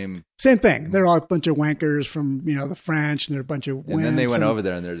the same thing. They're all a bunch of wankers from, the French, and they're a bunch of wimps. And then they went over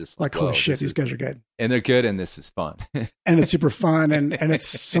there and they're just like, holy shit, these guys are good. And they're good, and this is fun. And it's super fun, and it's,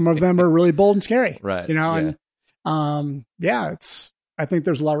 some of them are really bold and scary. Right. And I think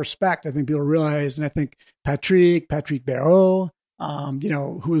there's a lot of respect. I think people realize, and I think Patrick Barrault,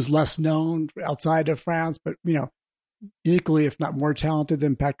 who is less known outside of France, but, equally, if not more talented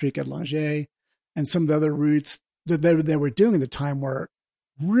than Patrick at Langeais, and some of the other routes that they were doing at the time were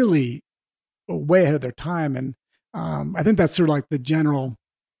really way ahead of their time. And I think that's sort of like the general,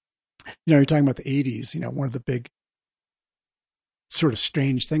 you're talking about the 80s, one of the big sort of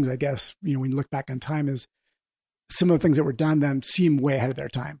strange things, I guess, when you look back in time, is some of the things that were done then seem way ahead of their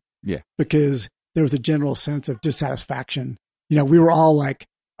time. Yeah. Because there was a general sense of dissatisfaction. We were all like,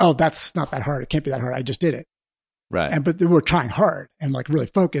 oh, that's not that hard. It can't be that hard. I just did it. Right. But they were trying hard and like really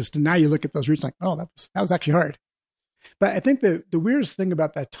focused. And now you look at those routes like, oh, that was actually hard. But I think the weirdest thing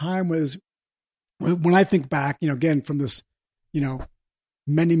about that time was when I think back, again, from this,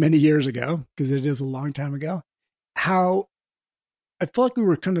 many, many years ago, because it is a long time ago, how I feel like we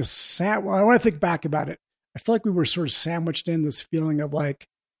were kind of when I think back about it, I feel like we were sort of sandwiched in this feeling of like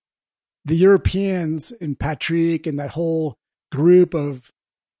the Europeans and Patrick and that whole group of,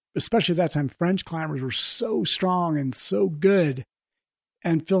 especially at that time, French climbers were so strong and so good,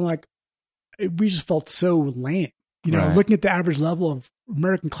 and feeling like we just felt so lame. Looking at the average level of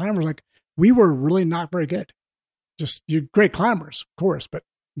American climbers, like we were really not very good. Just you're great climbers, of course, but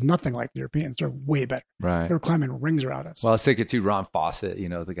nothing like the Europeans. They're way better. Right. They were climbing rings around us. Well, I was thinking too, Ron Fawcett,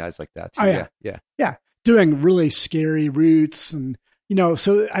 the guys like that too. Oh, yeah. Doing really scary routes. And,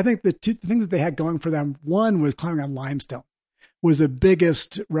 so I think the two things that they had going for them, one was climbing on limestone. Was the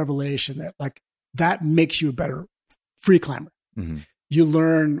biggest revelation that like that makes you a better free climber. Mm-hmm. You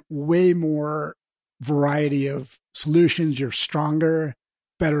learn way more variety of solutions. You're stronger,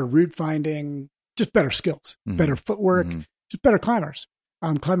 better route finding, just better skills, better footwork, just better climbers.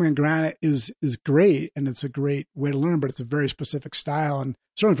 Climbing on granite is great, and it's a great way to learn, but it's a very specific style. And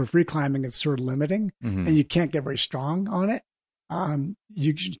certainly for free climbing, it's sort of limiting, and you can't get very strong on it.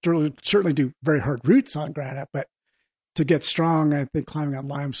 You can certainly do very hard routes on granite, but to get strong, I think climbing on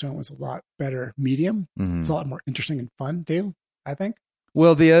limestone was a lot better medium. It's a lot more interesting and fun too, I think.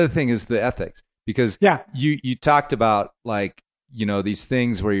 Well, the other thing is the ethics, because you talked about like, these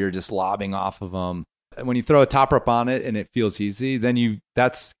things where you're just lobbing off of them. When you throw a top rope on it and it feels easy, then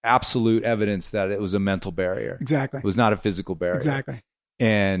that's absolute evidence that it was a mental barrier. Exactly. It was not a physical barrier. Exactly.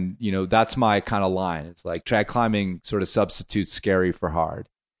 And, that's my kind of line. It's like trad climbing sort of substitutes scary for hard.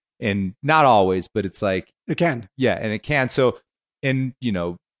 And not always, but it's like... It can. Yeah, and it can. So, and,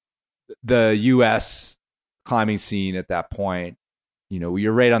 the U.S. climbing scene at that point,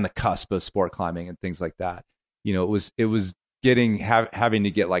 you're right on the cusp of sport climbing and things like that. It was having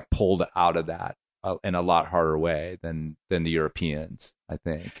to get like pulled out of that in a lot harder way than the Europeans, I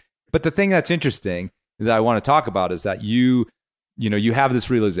think. But the thing that's interesting that I want to talk about is that you have this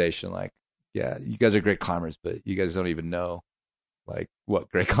realization, like, yeah, you guys are great climbers, but you guys don't even know like what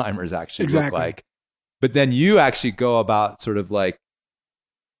great climbers actually look like. But then you actually go about sort of like,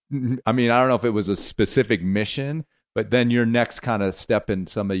 I mean, I don't know if it was a specific mission, but then your next kind of step in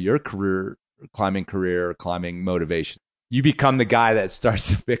some of your climbing motivation, you become the guy that starts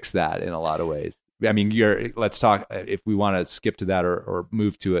to fix that in a lot of ways. I mean, let's talk if we want to skip to that or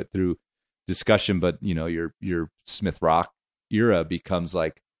move to it through discussion, but your Smith Rock era becomes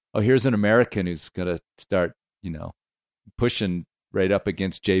like, oh, here's an American who's going to start, pushing right up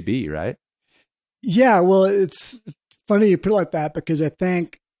against JB, right? Yeah. Well, it's funny you put it like that, because I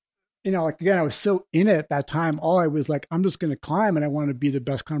think, like, again, I was so in it at that time. All I was like, I'm just going to climb and I want to be the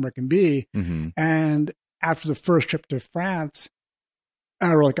best climber I can be. And after the first trip to France,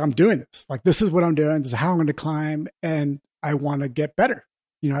 I was like, I'm doing this. Like, this is what I'm doing. This is how I'm going to climb. And I want to get better.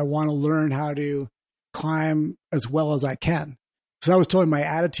 I want to learn how to climb as well as I can. So that was totally my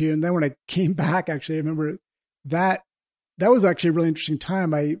attitude. And then when I came back, actually, I remember that was actually a really interesting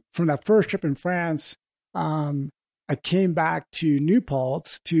time. From that first trip in France, I came back to New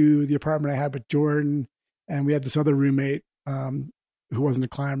Paltz, to the apartment I had with Jordan. And we had this other roommate who wasn't a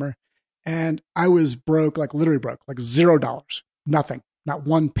climber. And I was broke, like literally broke, like $0, nothing. Not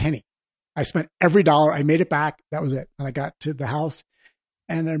one penny. I spent every dollar. I made it back. That was it. And I got to the house,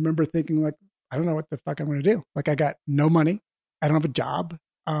 and I remember thinking, like, I don't know what the fuck I'm going to do. Like, I got no money. I don't have a job,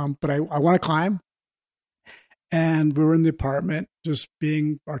 but I want to climb. And we were in the apartment, just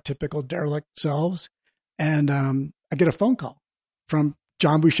being our typical derelict selves. And I get a phone call from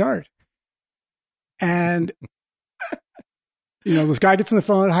John Bouchard. And, this guy gets on the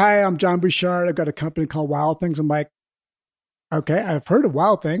phone. Hi, I'm John Bouchard. I've got a company called Wild Things. I'm like, okay, I've heard of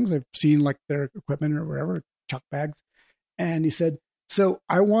Wild Things. I've seen like their equipment or whatever, chuck bags. And he said, so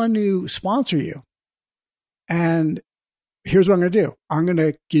I want to sponsor you. And here's what I'm going to do. I'm going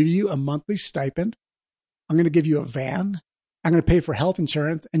to give you a monthly stipend. I'm going to give you a van. I'm going to pay for health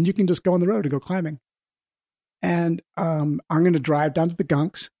insurance, and you can just go on the road to go climbing. And I'm going to drive down to the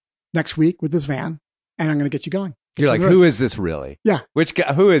Gunks next week with this van, and I'm going to get you going. You're like, who is this really? Yeah. Which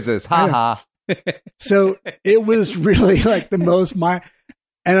guy? Who is this? Ha ha. So it was really like the most and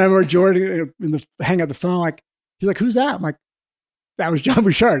I remember Jordan in the hang up the phone, like, he's like, who's that? I'm like, that was John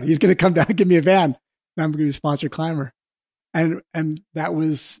Bouchard. He's going to come down and give me a van, and I'm going to be a sponsored climber. And that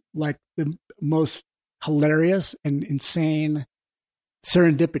was like the most hilarious and insane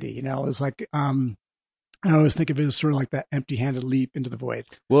serendipity. It was like, I always think of it as sort of like that empty-handed leap into the void.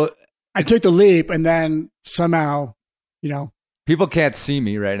 Well, I took the leap, and then somehow, people can't see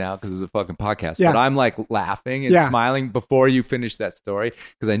me right now because it's a fucking podcast, but I'm like laughing and smiling before you finish that story,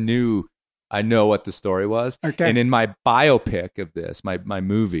 because I know what the story was. Okay. And in my biopic of this, my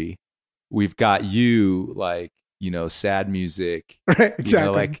movie, we've got you like, sad music, right?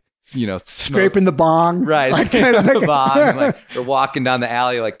 Exactly. Scraping the bong, right? Like, Scraping the bong, or walking down the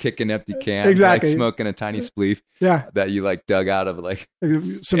alley, like kicking empty cans, exactly. like smoking a tiny spleef, that you like dug out of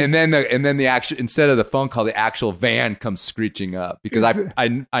and then the actual, instead of the phone call, the actual van comes screeching up, because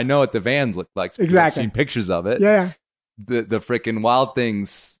I know what the vans look like. Exactly, I've seen pictures of it. Yeah. The freaking Wild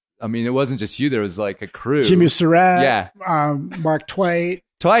Things. I mean, it wasn't just you. There was like a crew. Jimmy Surratt. Yeah. Mark Twight.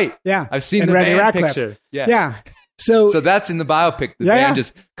 Yeah. I've seen the Randy van Ratcliffe. picture. Yeah. Yeah. So that's in the biopic. The van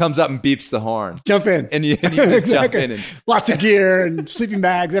just comes up and beeps the horn. Jump in. And you just jump in. And lots of gear and sleeping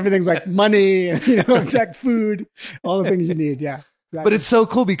bags. Everything's like money and, exact food, all the things you need. Yeah. Exactly. But it's so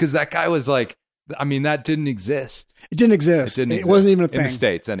cool, because that guy was like, that didn't exist. It didn't exist. It wasn't even a thing. In the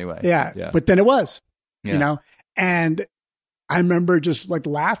States anyway. Yeah. But then it was. you know? And I remember just like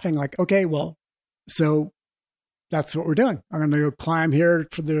laughing, like, okay, well, so that's what we're doing. I'm going to go climb here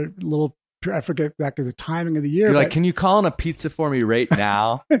for the little, I forget exactly the timing of the year. You're like, can you call in a pizza for me right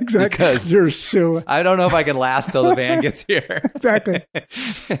now? Exactly. Because you're so, I don't know if I can last till the van gets here. Exactly.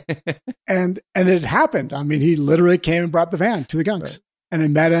 And it happened. I mean, he literally came and brought the van to the Gunks, right. And I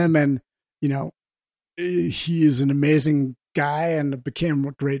met him, and, you know, he's an amazing guy and became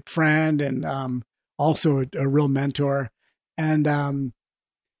a great friend, and also a real mentor. And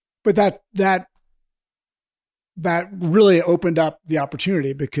but that really opened up the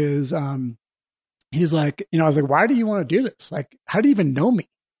opportunity, because he's like, you know, I was like, why do you want to do this? Like, how do you even know me?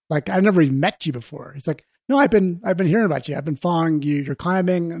 Like, I've never even met you before. He's like, no, I've been hearing about you. I've been following you. You're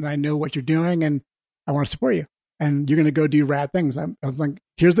climbing, and I know what you're doing, and I want to support you. And you're going to go do rad things. I'm like,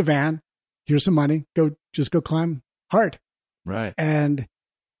 here's the van, here's some money. Just go climb hard. Right. And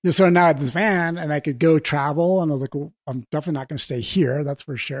so now I had this van, and I could go travel. And I was like, well, I'm definitely not going to stay here. That's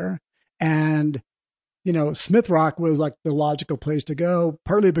for sure. And, you know, Smith Rock was like the logical place to go,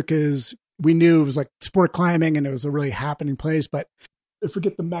 partly because we knew it was like sport climbing and it was a really happening place. But I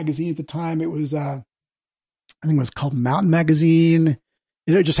forget the magazine at the time. It was, I think it was called Mountain Magazine.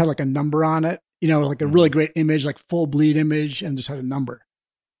 It just had like a number on it, you know, like a really great image, like full bleed image, and just had a number,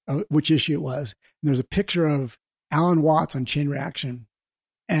 which issue it was. And there's a picture of Alan Watts on Chain Reaction,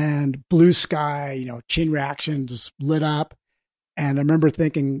 and blue sky, you know, Chain Reaction just lit up. And I remember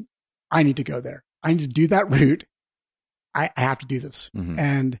thinking, I need to go there. I need to do that route. I have to do this. Mm-hmm.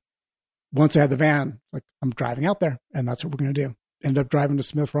 And once I had the van, like, I'm driving out there, and that's what we're going to do. Ended up driving to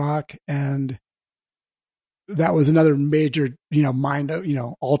Smith Rock, and that was another major, you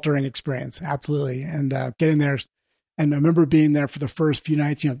know, altering experience. Absolutely. And getting there. And I remember being there for the first few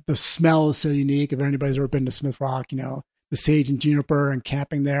nights. You know, the smell is so unique. If anybody's ever been to Smith Rock, you know, the sage and juniper, and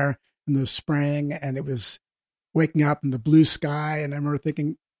camping there in the spring, and it was waking up in the blue sky. And I remember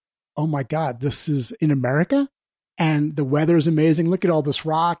thinking, oh my God, this is in America, and the weather is amazing. Look at all this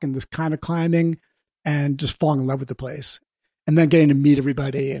rock and this kind of climbing, and just falling in love with the place. And then getting to meet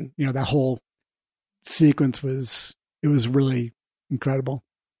everybody, and, you know, that whole sequence was really incredible.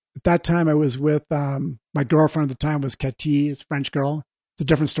 At that time, I was with my girlfriend at the time was Cathy, it's a French girl. It's a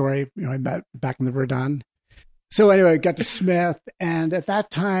different story. You know, I met back in the Verdun. So anyway, I got to Smith, and at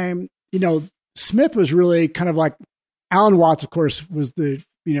that time, you know, Smith was really kind of like, Alan Watts, of course, was the,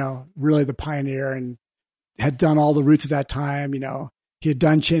 you know, really the pioneer, and had done all the routes at that time. You know, he had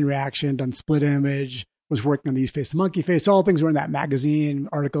done Chain Reaction, done Split Image, was working on these Face the Monkey Face. All things were in that magazine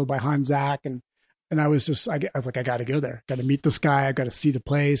article by Hans Zach, and I was just, I was like, I got to go there, got to meet this guy, I got to see the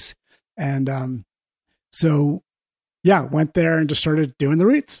place, and so yeah, went there and just started doing the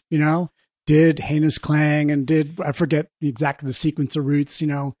routes. You know, did Heinous Clang, and did, I forget exactly the sequence of routes. You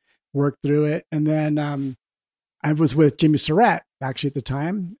know, worked through it, and then I was with Jimmy Surratt actually at the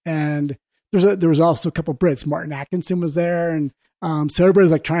time, and there was also a couple of Brits. Martin Atkinson was there, and so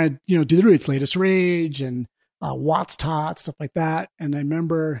everybody's like trying to, you know, do the routes, Latest Rage and Watts Tot, stuff like that. And I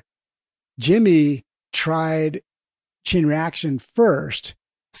remember Jimmy tried Chain Reaction first,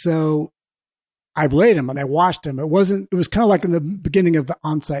 so I belayed him and I watched him. It was kind of like in the beginning of the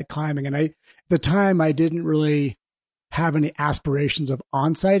on-site climbing, and at the time I didn't really have any aspirations of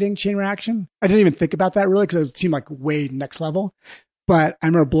on-siting Chain Reaction. I didn't even think about that really, because it seemed like way next level. But I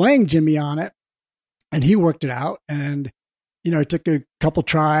remember belaying Jimmy on it, and he worked it out. And, you know, it took a couple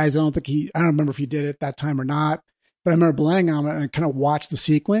tries. I don't remember if he did it that time or not, but I remember belaying on it, and I kind of watched the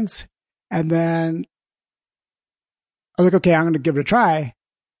sequence. And then I was like, okay, I'm going to give it a try.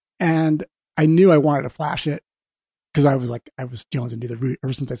 And I knew I wanted to flash it, because I was jonesing to do the route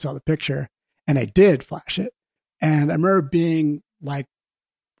ever since I saw the picture, and I did flash it. And I remember being like,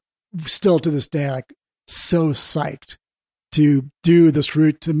 still to this day, like so psyched to do this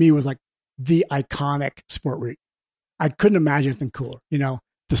route. To me was like the iconic sport route. I couldn't imagine anything cooler, you know,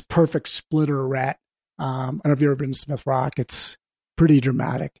 this perfect splitter rat. I don't know if you've ever been to Smith Rock. It's pretty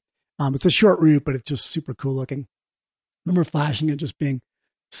dramatic. It's a short route, but it's just super cool looking. I remember flashing it, just being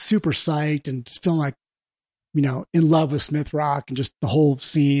super psyched and just feeling like, you know, in love with Smith Rock and just the whole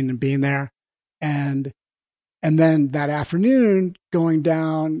scene and being there. And then that afternoon, going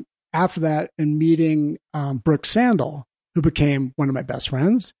down after that and meeting Brooke Sandel, who became one of my best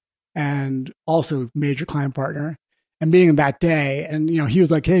friends and also major climb partner, and meeting him that day. And, you know, he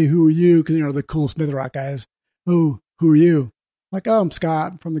was like, hey, who are you? Because, you know, the cool Smith Rock guys. Oh, who are you? I'm like, oh, I'm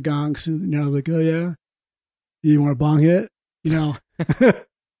Scott, I'm from the Gunks. And, you know, like, oh, yeah. You want a bong hit? You know?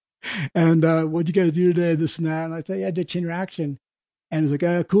 And what'd you guys do today? This and that. And I said, yeah, I did Chain Reaction. And he's like,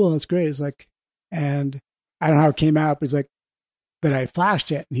 oh, cool. That's great. It's like, and I don't know how it came out, but it's like that I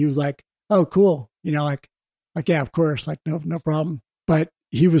flashed it. And he was like, oh, cool. Like, yeah, of course, like, no problem. But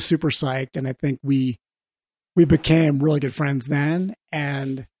he was super psyched. And I think we became really good friends then.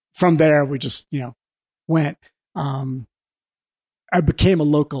 And from there, we just, went. I became a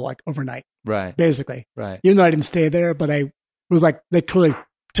local like overnight. Right. Basically. Right. Even though I didn't stay there, but I was like, they clearly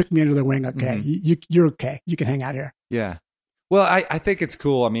took me under their wing. Okay, you're okay. You can hang out here. Yeah. Well, I think it's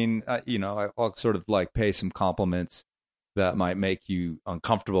cool. I mean, I'll sort of like pay some compliments that might make you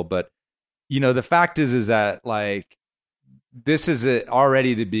uncomfortable. But, the fact is that like, this is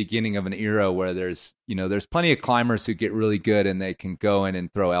already the beginning of an era where there's plenty of climbers who get really good and they can go in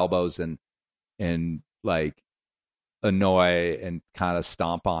and throw elbows and like annoy and kind of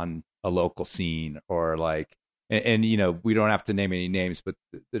stomp on a local scene or like, and we don't have to name any names, but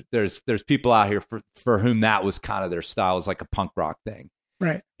there's people out here for whom that was kind of their style. It was like a punk rock thing.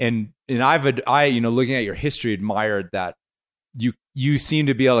 Right. And I looking at your history, admired that you seem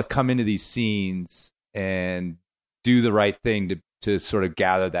to be able to come into these scenes and do the right thing to sort of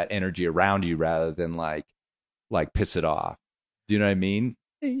gather that energy around you rather than like piss it off. Do you know what I mean?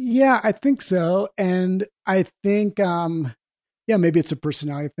 Yeah, I think so. And I think, maybe it's a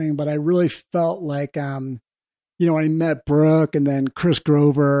personality thing, but I really felt like, when I met Brooke and then Chris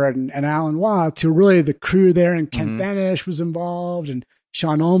Grover and Alan Watts, who really the crew there, and Ken Benish was involved and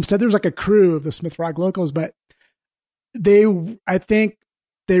Sean Olmsted. There was like a crew of the Smith Rock locals, but I think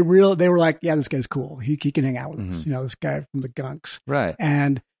they were like, yeah, this guy's cool. He can hang out with us. This guy from the Gunks. Right.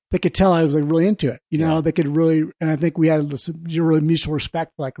 And they could tell I was like really into it. They could really, and I think we had this really mutual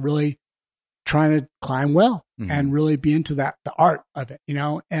respect for like really trying to climb well and really be into the art of it,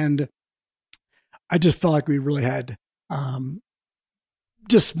 and I just felt like we really had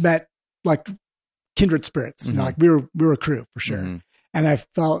just met like kindred spirits, like we were a crew for sure. And I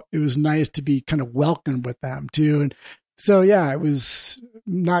felt it was nice to be kind of welcomed with them too. And so, yeah, it was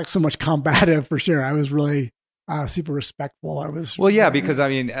not so much combative for sure. I was really super respectful. Because I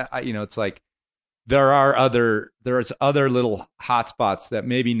mean, it's like there's other little hotspots that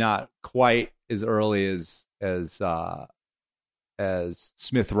maybe not quite as early as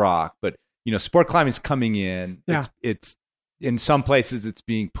Smith Rock, but sport climbing's coming in. Yeah. It's in some places it's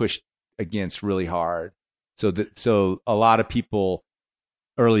being pushed against really hard. So a lot of people,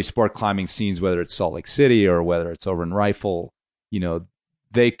 early sport climbing scenes, whether it's Salt Lake City or whether it's over in Rifle,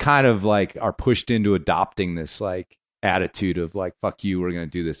 they kind of like are pushed into adopting this like attitude of like, fuck you, we're going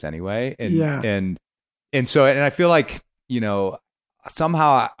to do this anyway. And so I feel like,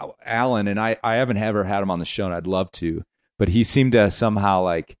 somehow Alan, and I haven't ever had him on the show and I'd love to, but he seemed to somehow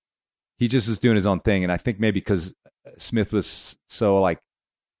like, he just was doing his own thing. And I think maybe because Smith was so like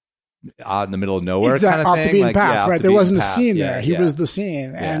out in the middle of nowhere, kind of off thing. the beaten Like, path, right? There wasn't a scene there. He was the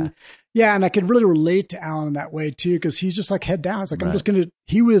scene. Yeah. And I could really relate to Alan in that way too, because he's just like head down. It's like, I'm just going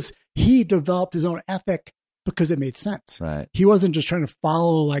to, he developed his own ethic because it made sense. Right. He wasn't just trying to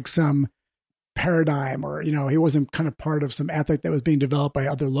follow like some paradigm or, he wasn't kind of part of some ethic that was being developed by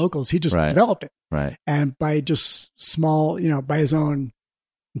other locals. He just developed it. Right. And by just small, by his own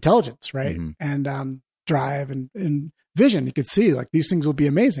intelligence, right? And drive and vision, you could see like these things will be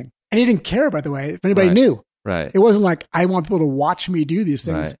amazing. And he didn't care, by the way, if anybody knew. Right. It wasn't like, I want people to watch me do these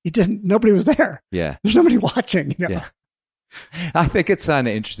things. Right. He didn't, nobody was there. Yeah. There's nobody watching, Yeah. I think it's kind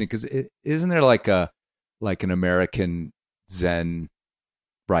of interesting because isn't there like an American Zen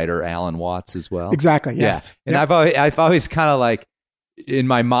writer, Alan Watts, as well? Exactly. Yes. Yeah. And I've always kind of like, in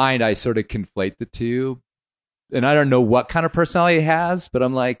my mind, I sort of conflate the two, and I don't know what kind of personality he has, but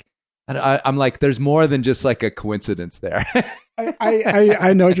I'm like, there's more than just like a coincidence there.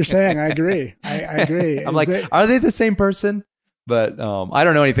 I know what you're saying. I agree. I agree. I'm are they the same person? But I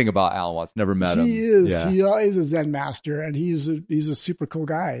don't know anything about Alan Watts. Never met him. He is. Yeah. He is a Zen master, and he's a super cool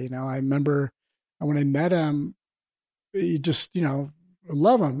guy. I remember when I met him, you just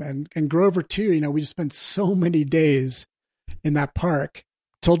love him, and Grover too. We just spent so many days in that park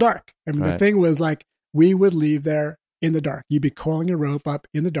till dark. I mean, the thing was like we would leave there in the dark. You'd be coiling your rope up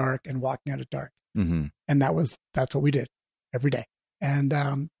in the dark and walking out at dark, and that's what we did every day. And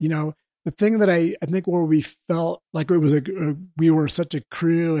the thing that I think where we felt like it was we were such a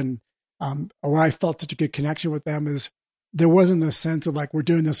crew, and where I felt such a good connection with them is there wasn't a sense of like we're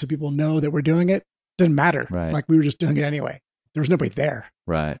doing this so people know that we're doing it. Didn't matter. Right. Like we were just doing it anyway. There was nobody there.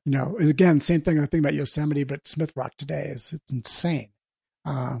 Right. Again, same thing. I think about Yosemite, but Smith Rock today it's insane.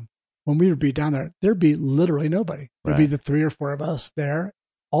 When we would be down there, there'd be literally nobody. There'd be the 3 or 4 of us there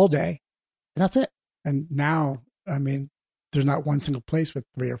all day, and that's it. And now, I mean, there's not one single place with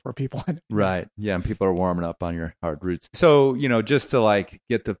 3 or 4 people in it. Right. Yeah. And people are warming up on your hard routes. So, just to like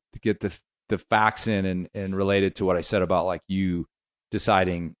get the facts in and related to what I said about like you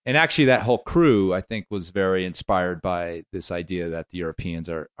deciding, and actually that whole crew, I think, was very inspired by this idea that the Europeans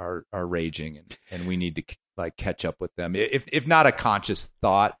are raging, and we need to like catch up with them, if not a conscious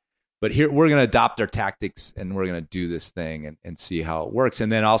thought. But here we're going to adopt their tactics, and we're going to do this thing and see how it works.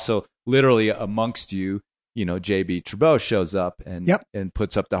 And then also, literally amongst you, JB Trudeau shows up and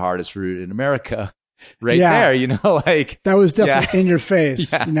puts up the hardest route in America, right there. Like that was definitely in your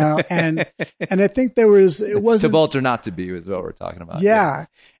face. And I think it wasn't to bolt or not to be is what we're talking about. Yeah,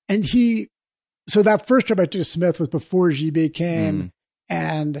 and so that first trip I took to Smith was before GB came,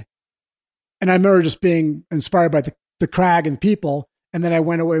 and I remember just being inspired by the crag and the people. And then I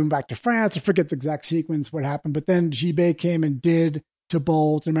went back to France. I forget the exact sequence, what happened. But then Gibet came and did to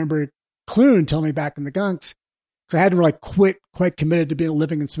Bolt. I remember Clune telling me back in the Gunks, because I hadn't really quite committed to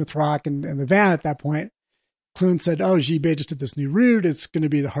living in Smith Rock and the van at that point. Clune said, "Oh, Gibet just did this new route. It's going to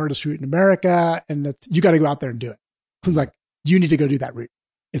be the hardest route in America. And you got to go out there and do it." Clune's like, "You need to go do that route.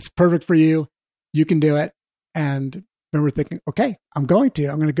 It's perfect for you. You can do it." And I remember thinking, okay, I'm going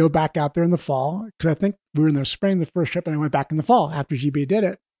to go back out there in the fall, because I think we were in the spring, the first trip, and I went back in the fall after GB did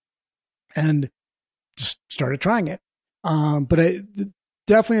it and just started trying it. But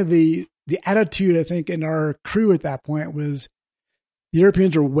definitely the attitude, I think, in our crew at that point was the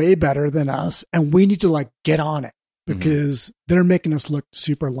Europeans are way better than us, and we need to like get on it because they're making us look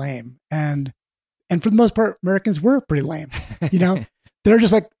super lame. And for the most part, Americans were pretty lame. They're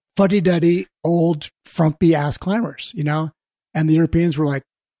just like fuddy-duddy, old, frumpy ass climbers, and the Europeans were like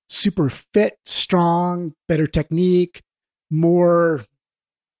super fit, strong, better technique, more.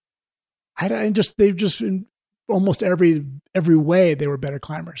 They've just in almost every way they were better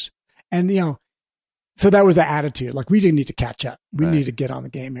climbers, and so that was the attitude. Like we didn't need to catch up. We needed to get on the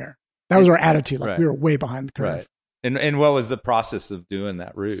game here. That was our attitude. Like we were way behind the curve. Right. And what was the process of doing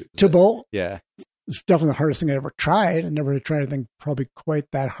that route? To Bolt? Yeah. It's definitely the hardest thing I ever tried. I never tried anything probably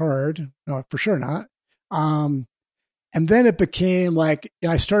quite that hard. No, for sure not. And then it became like,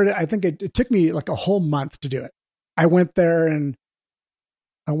 I think it took me like a whole month to do it. I went there and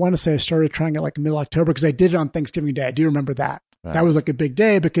I want to say I started trying it like middle October because I did it on Thanksgiving Day. I do remember that. Right. That was like a big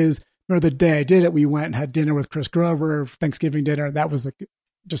day because remember the day I did it, we went and had dinner with Chris Grover, Thanksgiving dinner. That was like,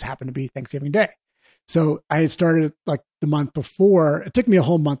 just happened to be Thanksgiving Day. So I had started like the month before. It took me a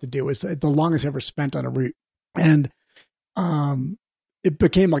whole month to do. It was the longest I ever spent on a route. And it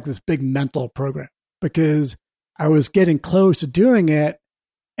became like this big mental program because I was getting close to doing it.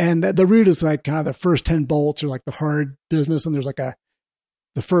 And the route is like kind of the first 10 bolts are like the hard business. And there's like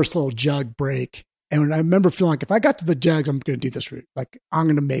the first little jug break. And I remember feeling like if I got to the jugs, I'm going to do this route. Like I'm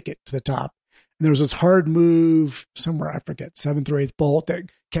going to make it to the top. And there was this hard move somewhere, I forget, 7th or 8th bolt that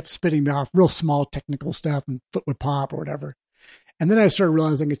kept spitting me off, real small technical stuff and foot would pop or whatever. And then I started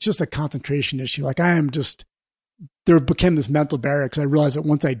realizing it's just a concentration issue. Like there became this mental barrier because I realized that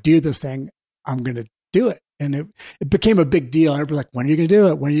once I do this thing, I'm going to do it. And it became a big deal. And everybody's like, when are you going to do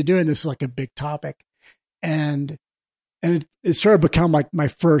it? When are you doing this? Is like a big topic. And it started to become like my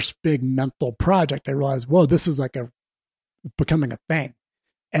first big mental project. I realized, whoa, this is like becoming a thing.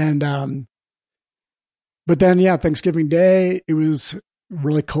 And, but then, Thanksgiving Day, it was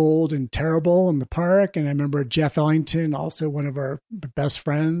really cold and terrible in the park. And I remember Jeff Ellington, also one of our best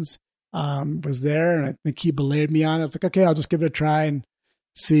friends, was there. And I think he belayed me on it. I was like, okay, I'll just give it a try and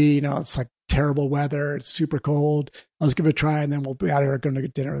see, it's like terrible weather. It's super cold. I'll just give it a try. And then we'll be out here going to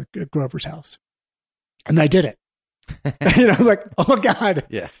get dinner at Grover's house. And I did it. I was like, oh my God.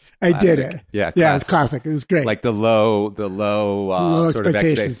 Yeah. I did it. Yeah. Yeah. It's classic. It was great. Like the low sort of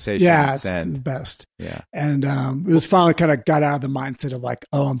expectations. Yeah. It's the best. Yeah. And it was finally kind of got out of the mindset of like,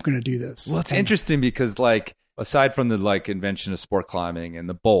 oh, I'm going to do this. Well, it's interesting because like, aside from the like invention of sport climbing and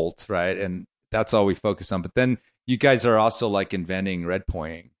the bolt, right? And that's all we focus on. But then you guys are also like inventing red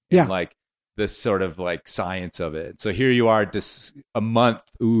pointing. And like this sort of like science of it. So here you are just a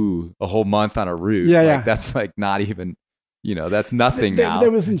whole month on a route. Yeah. Like, that's like not even, that's nothing now.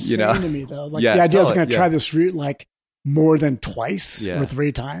 That was insane to me though. Like the idea I was going to try this route like more than twice or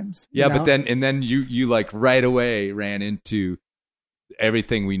 3 times. Yeah. But then you like right away ran into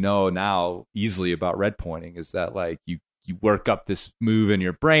everything we know now easily about red pointing is that like you work up this move in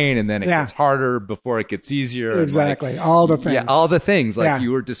your brain and then it gets harder before it gets easier. Exactly. Like, all the things. Yeah. All the things like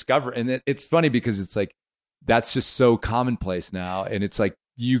you were discovering. And it's funny because it's like, that's just so commonplace now. And it's like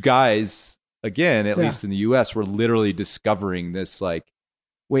you guys, again, at least in the US, we're literally discovering this like,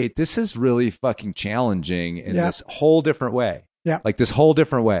 wait, this is really fucking challenging in this whole different way. Yeah. Like this whole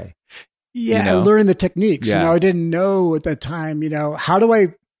different way. Yeah. Learning the techniques. I didn't know at that time, how do I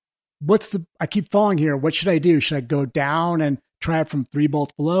keep falling here. What should I do? Should I go down and try it from 3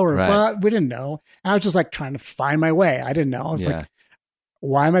 bolts below or what? We didn't know. And I was just like trying to find my way. I didn't know. I was like,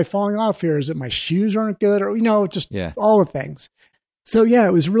 why am I falling off here? Is it my shoes aren't good, or just all the things. So yeah,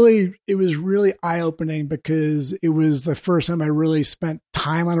 it was really eye-opening because it was the first time I really spent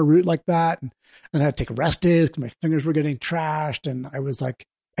time on a route like that, and I had to take rest days because my fingers were getting trashed, and I was like,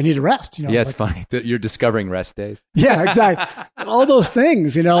 I need a rest. Yeah, it's funny that you're discovering rest days. Yeah, exactly. All those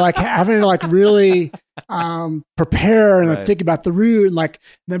things, like having to like really prepare and like, think about the route. And like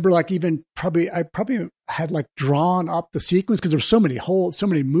remember, like even I probably had like drawn up the sequence because there's so many holes, so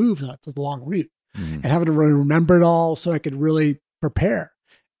many moves, and it's a long route, and having to really remember it all so I could really prepare.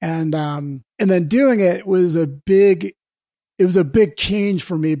 And then doing it was a big change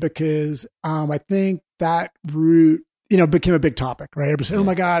for me because I think that route, became a big topic, right? Everybody said, oh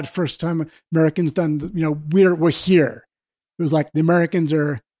my God, first time Americans done, we're here. It was like the Americans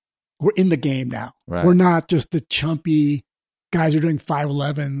we're in the game now. Right. We're not just the chumpy guys who are doing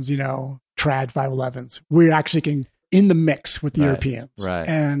 511s, trad 511s. We're actually getting in the mix with the Europeans. Right.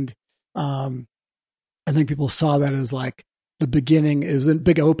 And I think people saw that as like the beginning. It was a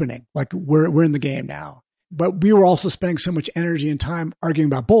big opening. Like we're in the game now. But we were also spending so much energy and time arguing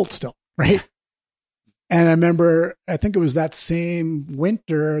about bolts still, right? And I remember, I think it was that same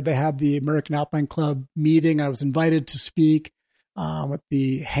winter, they had the American Alpine Club meeting. I was invited to speak with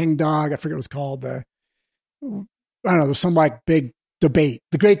the hangdog. I forget what it was called. I don't know, there was some like big debate,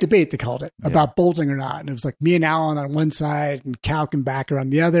 the great debate they called it, about bolting or not. And it was like me and Alan on one side and Calc and Backer on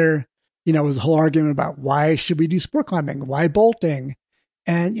the other. It was a whole argument about why should we do sport climbing? Why bolting?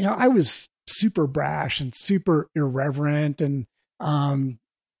 And, I was super brash and super irreverent and,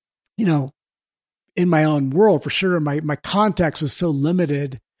 in my own world for sure. My context was so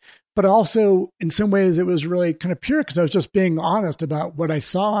limited, but also in some ways it was really kind of pure because I was just being honest about what I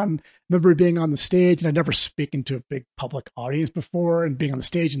saw. And I remember being on the stage, and I'd never spoken to a big public audience before, and being on the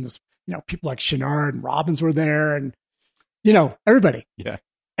stage, and this, people like Chenard and Robbins were there, and everybody. Yeah.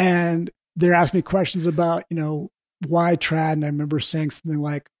 And they're asking me questions about, why trad. And I remember saying something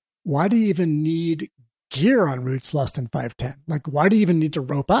like, why do you even need gear on routes less than 510? Like, why do you even need to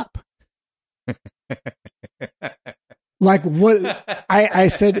rope up? Like what I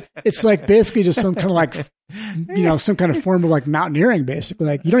said, it's like basically just some kind of like, some kind of form of like mountaineering, basically.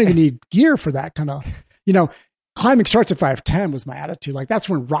 Like you don't even need gear for that kind of, climbing starts at 510 was my attitude. Like that's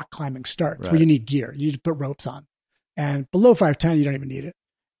when rock climbing starts, where you need gear. You need to put ropes on, and below 510, you don't even need it.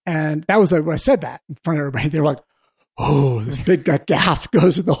 And that was when I said that in front of everybody, they were like, oh, this big gasp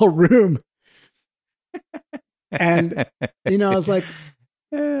goes through the whole room. And, I was like,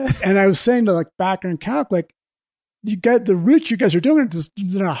 and I was saying to like Backer and Calc, like, you got the routes you guys are doing,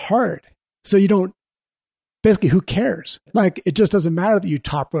 they're not hard. So you don't, basically, who cares? Like, it just doesn't matter that you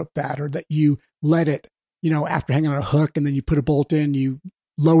top rope that or that you let it, after hanging on a hook and then you put a bolt in, you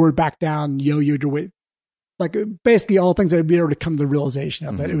lower it back down, yo-yoed your weight. Like, basically, all things I'd be able to come to the realization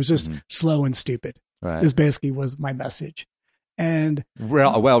of that. It was just slow and stupid. Right. This basically was my message. And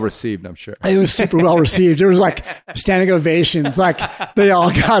well received, I'm sure. It was super well received. There was like standing ovations. Like they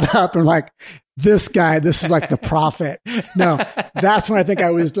all got up and like, this guy, this is like the prophet. No, that's when I think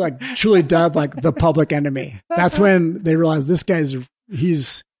I was like truly dubbed like the public enemy. That's when they realized this guy's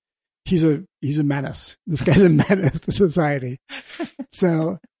he's a menace. This guy's a menace to society.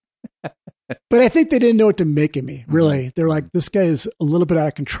 So, but I think they didn't know what to make of me. Really, they're like, this guy is a little bit out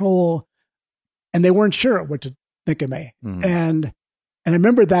of control, and they weren't sure what to think of me. And I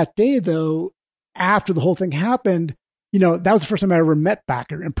remember that day though, after the whole thing happened, that was the first time I ever met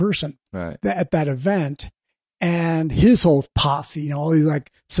Backer in person at that event, and his whole posse, all these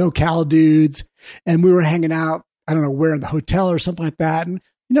like SoCal dudes. And we were hanging out, I don't know where, in the hotel or something like that. And,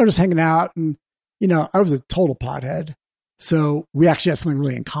 just hanging out, and, I was a total pothead. So we actually had something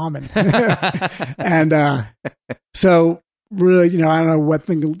really in common. And, so really, I don't know what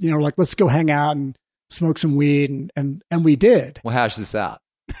thing, like, let's go hang out and smoke some weed. And we did. We'll hash this out.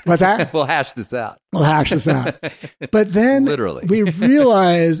 What's that? We'll hash this out. But then literally we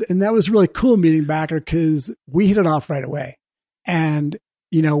realized, and that was really cool meeting Backer, because we hit it off right away. And,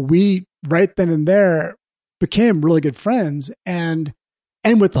 we right then and there became really good friends, and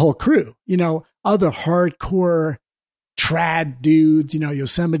with the whole crew, other hardcore trad dudes,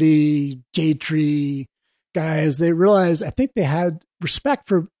 Yosemite, Jade Tree guys. They realized, I think they had respect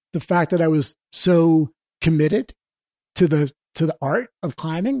for the fact that I was so committed to the art of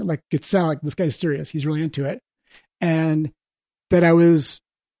climbing. Like, it sounded like this guy's serious. He's really into it. And that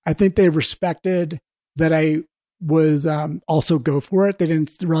I think they respected that I was also go for it. They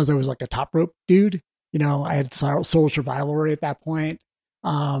didn't realize I was like a top rope dude. I had soul survival already at that point,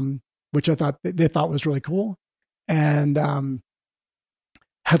 which I thought they thought was really cool, and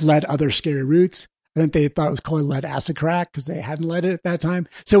had led other scary routes. I think they thought it was called lead acid crack because they hadn't lead it at that time.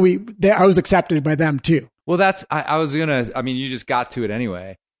 So I was accepted by them too. Well, I was gonna. I mean, you just got to it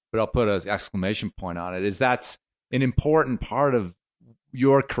anyway, but I'll put an exclamation point on it. That's an important part of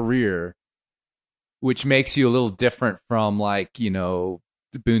your career, which makes you a little different from like, you know,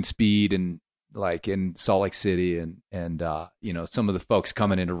 the Boone Speed and like in Salt Lake City and you know, some of the folks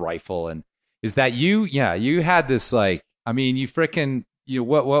coming into rifle, and is that you had this like, I mean, you freaking, you know,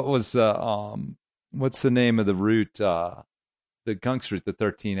 what was what's the name of the route, the Gunks route, the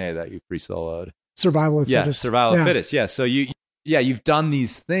 13A that you free soloed? Survival of Fittest. Survival of Fittest. Yeah. So you've done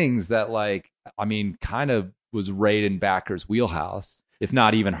these things that like, I mean, kind of was right in Backer's wheelhouse, if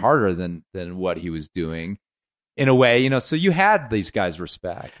not even harder than what he was doing in a way, you know. So you had these guys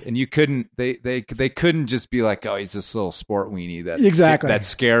respect, and you couldn't, they couldn't just be like, oh, he's this little sport weenie that's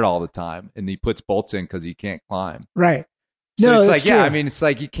scared all the time, and he puts bolts in because he can't climb. Right. So it's like, true. Yeah, I mean, it's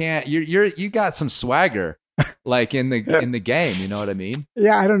like you can't, you got some swagger like in the game, you know what I mean?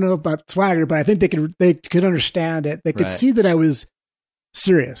 Yeah, I don't know about swagger, but I think they could understand it. They could see that I was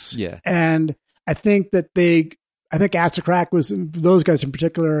serious. Yeah. And I think that Acid Crack was, those guys in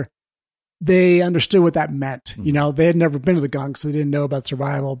particular, they understood what that meant. Mm-hmm. You know, they had never been to the Gunks, so they didn't know about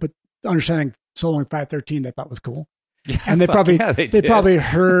survival, but understanding soloing 513 they thought was cool. Yeah, and they probably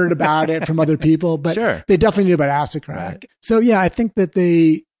heard about it from other people, but sure. They definitely knew about Acid Crack. Right. So yeah, I think that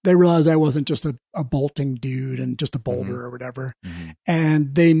they realized I wasn't just a bolting dude and just a boulder mm-hmm. or whatever. Mm-hmm.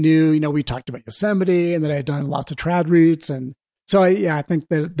 And they knew, you know, we talked about Yosemite and that I had done lots of trad routes. And so I think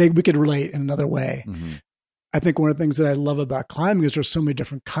that we could relate in another way. Mm-hmm. I think one of the things that I love about climbing is there's so many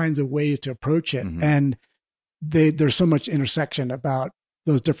different kinds of ways to approach it. Mm-hmm. And there's so much intersection about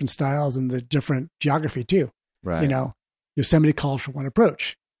those different styles and the different geography too. Right. You know, Yosemite calls for one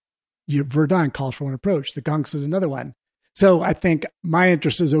approach. Verdun calls for one approach. The Gunks is another one. So I think my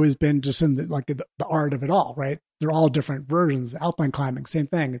interest has always been just in the art of it all, right? They're all different versions. Alpine climbing, same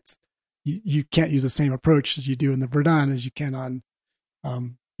thing. It's you can't use the same approach as you do in the Verdun as you can on,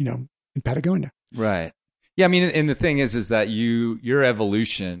 you know, in Patagonia. Right. Yeah. I mean, and the thing is that your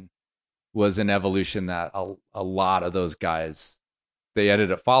evolution was an evolution that a lot of those guys, they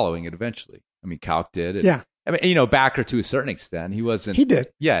ended up following it eventually. I mean, Kalk did. And, yeah. I mean, you know, Backer to a certain extent, he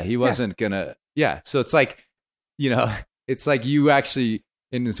did. Yeah. He wasn't gonna, yeah. So it's like, you know, it's like you actually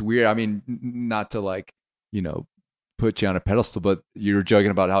in this weird, I mean, not to like, you know, put you on a pedestal, but you're joking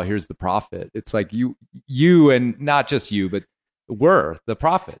about how here's the prophet. It's like you and not just you, but were the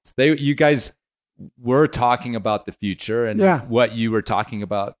prophets. You guys were talking about the future, and what you were talking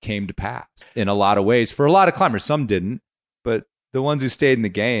about came to pass in a lot of ways for a lot of climbers. Some didn't, but the ones who stayed in the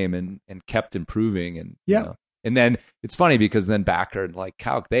game and kept improving, and you know, and then it's funny because then Backer and like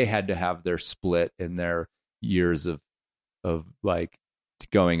Kalk, they had to have their split in their years of like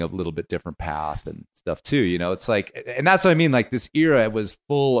going a little bit different path and stuff too. You know, it's like, and that's what I mean. Like this era was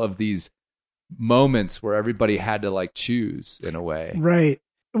full of these moments where everybody had to like choose in a way, right?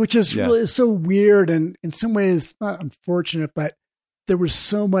 Which is really so weird and in some ways not unfortunate, but there was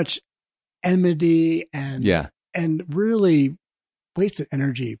so much enmity and really wasted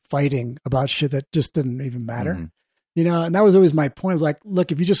energy fighting about shit that just didn't even matter. Mm-hmm. You know, and that was always my point, is like,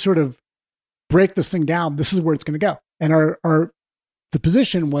 look, if you just sort of break this thing down, this is where it's going to go. And the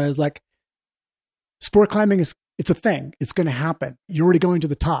position was like, sport climbing it's a thing. It's going to happen. You're already going to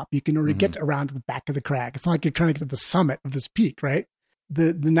the top. You can already get around to the back of the crag. It's not like you're trying to get to the summit of this peak, right?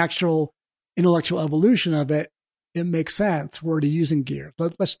 The natural intellectual evolution of it makes sense. We're already using gear.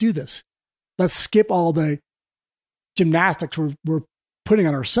 Let's do this. Let's skip all the gymnastics we're putting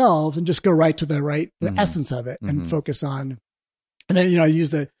on ourselves and just go right to the essence of it and focus on. And then, you know, I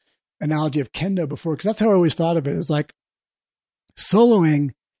use the analogy of kendo before, because that's how I always thought of it, is like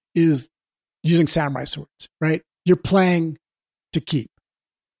soloing is using samurai swords, right? You're playing to keep.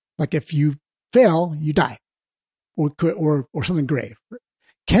 Like if you fail, you die or something grave.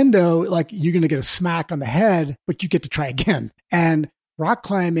 Kendo, like you're going to get a smack on the head, but you get to try again. And rock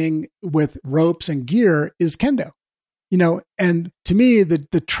climbing with ropes and gear is kendo. You know, and to me, the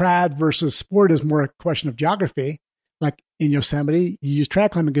trad versus sport is more a question of geography. Like in Yosemite, you use trad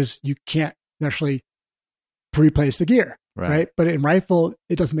climbing because you can't actually pre-place the gear, right? But in rifle,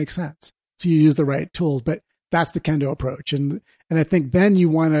 it doesn't make sense. So you use the right tools, but that's the kendo approach. And I think then you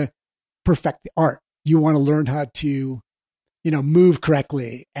want to perfect the art. You want to learn how to, you know, move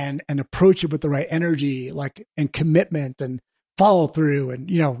correctly and approach it with the right energy, like, and commitment and follow through and,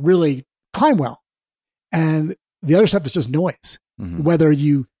 you know, really climb well. And the other stuff is just noise. Mm-hmm. Whether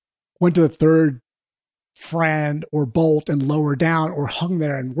you went to the third friend or bolt and lower down or hung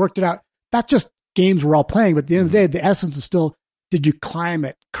there and worked it out, that's just games we're all playing. But at the end of the day, the essence is still, did you climb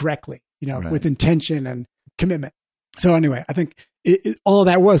it correctly? with intention and commitment. So anyway, I think all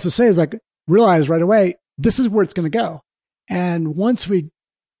that was to say is like, realize right away, this is where it's going to go. And once we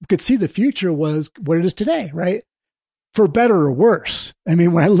could see the future was what it is today, right? For better or worse. I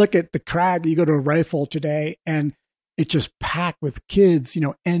mean, when I look at the crag, you go to a rifle today and it's just packed with kids,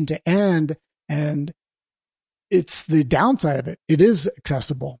 end to end. And it's the downside of it. It is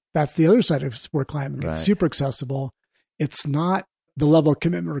accessible. That's the other side of sport climbing. It's super accessible. It's not the level of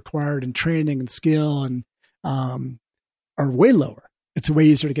commitment required and training and skill and are way lower. It's way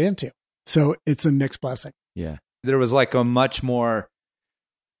easier to get into. So it's a mixed blessing. Yeah. There was like a much more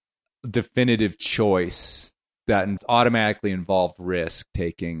definitive choice that automatically involved risk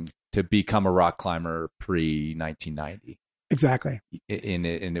taking to become a rock climber pre-1990. Exactly. And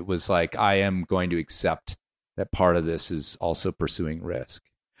it was like, I am going to accept that part of this is also pursuing risk.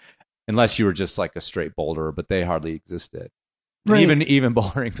 Unless you were just like a straight boulderer, but they hardly existed. Right. Even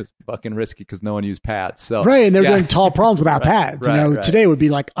bouldering was fucking risky because no one used pads. So and they're doing tall problems without pads. Today would be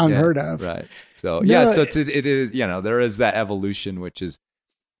like unheard of. Right. So so it is. There is that evolution, which is,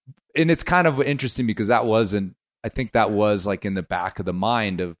 and it's kind of interesting because I think that was like in the back of the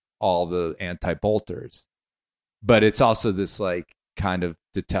mind of all the anti-bolters, but it's also this like kind of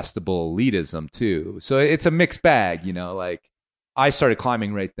detestable elitism too. So it's a mixed bag. Like I started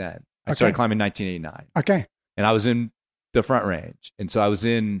climbing right then. I started climbing in 1989. Okay. And I was in the Front Range. And so I was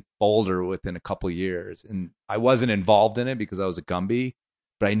in Boulder within a couple of years. And I wasn't involved in it because I was a Gumby,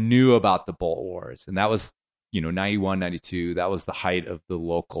 but I knew about the bolt wars. And that was, 91, 92. That was the height of the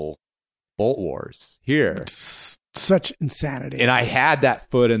local bolt wars here. Such insanity. And I had that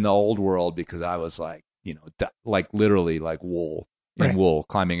foot in the old world because I was like, like literally like wool in wool,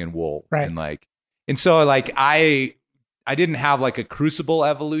 climbing in wool. Right. And so like I didn't have like a crucible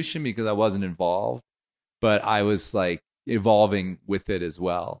evolution because I wasn't involved, but I was like evolving with it as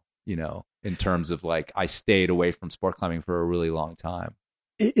well, in terms of like I stayed away from sport climbing for a really long time.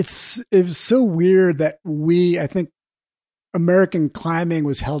 It was so weird that I think American climbing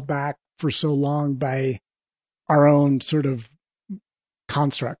was held back for so long by our own sort of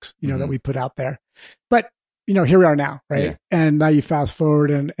constructs, that we put out there. But, here we are now, right? Yeah. And now you fast forward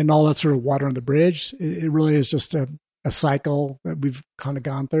and all that sort of water on the bridge. It really is just a cycle that we've kind of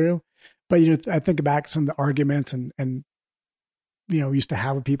gone through. But, I think back to some of the arguments and we used to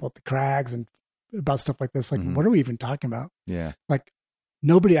have with people at the crags and about stuff like this. Like, what are we even talking about? Yeah. Like,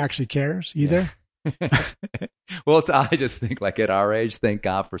 nobody actually cares either. Yeah. Well, I just think like at our age, thank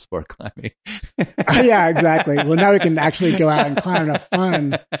God for sport climbing. Yeah, exactly. Well, now we can actually go out and climb and have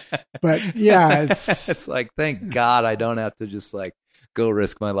fun. But yeah, it's like, thank God I don't have to just like go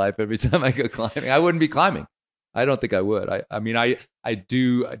risk my life every time I go climbing. I wouldn't be climbing. I don't think I would. I mean, I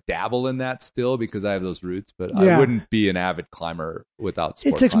do dabble in that still because I have those roots, but I wouldn't be an avid climber without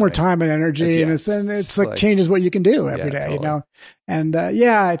sport. It takes climbing. more time and energy, and it's like changes what you can do every day, totally. And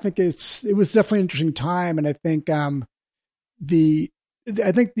I think it was definitely an interesting time, and I think the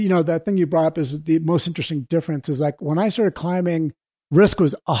thing you brought up is the most interesting difference is like when I started climbing, risk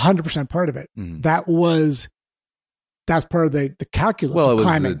was 100% part of it. Mm-hmm. That's part of the calculus of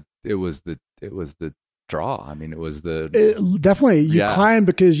climbing. It was the draw. I mean, it was definitely you climb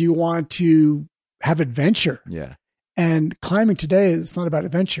because you want to have adventure. Yeah. And climbing today is not about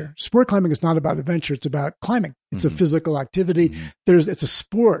adventure. Sport climbing is not about adventure. It's about climbing. It's a physical activity. Mm-hmm. It's a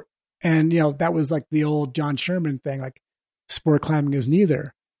sport. And, that was like the old John Sherman thing, like sport climbing is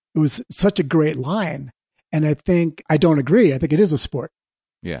neither. It was such a great line. And I don't agree. I think it is a sport.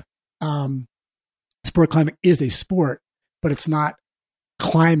 Yeah. Sport climbing is a sport, but it's not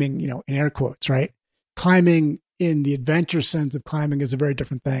climbing, in air quotes, right? Climbing in the adventure sense of climbing is a very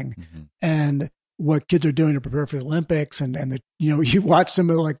different thing. Mm-hmm. And what kids are doing to prepare for the Olympics and you watch some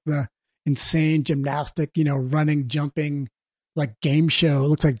of like the insane gymnastic, running, jumping, like game show. It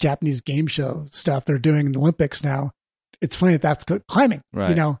looks like Japanese game show stuff they're doing in the Olympics now. It's funny that's climbing,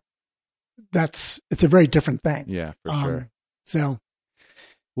 right. It's a very different thing. Yeah, for sure. So.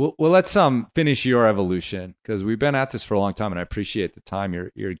 Well, let's finish your evolution because we've been at this for a long time and I appreciate the time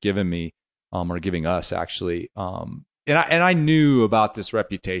you're giving me. Or giving us actually. And I knew about this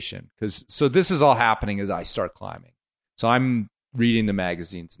reputation so this is all happening as I start climbing. So I'm reading the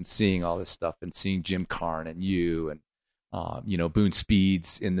magazines and seeing all this stuff and seeing Jim Carn and you and, Boone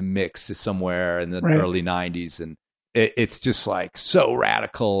Speeds in the mix somewhere in the early 90s. And it's just like so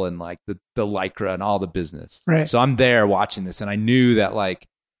radical and like the Lycra and all the business. Right. So I'm there watching this and I knew that like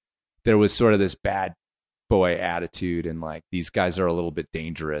there was sort of this bad boy attitude and like these guys are a little bit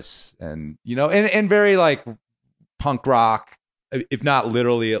dangerous and and very like punk rock, if not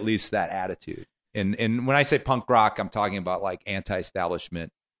literally at least that attitude. And when I say punk rock, I'm talking about like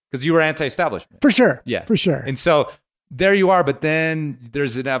anti-establishment because you were anti-establishment. For sure. Yeah. For sure. And so there you are, but then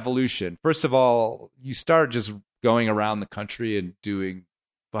there's an evolution. First of all, you start just going around the country and doing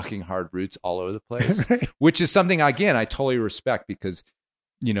fucking hard routes all over the place, Right. which is something, again, I totally respect because,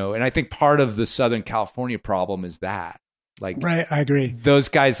 you know, and I think part of the Southern California problem is that. Like, right, I agree. Those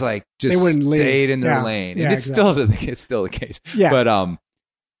guys like just They wouldn't leave. stayed in their Yeah. lane. Yeah, And it's still the case. Yeah. But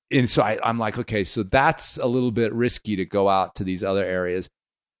and so I'm like, okay, so that's a little bit risky to go out to these other areas,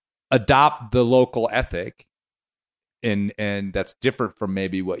 adopt the local ethic, and that's different from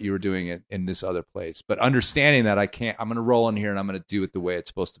maybe what you were doing in this other place. But understanding that I'm going to roll in here and I'm going to do it the way it's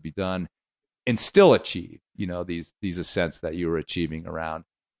supposed to be done, and still achieve, you know, these ascents that you were achieving around.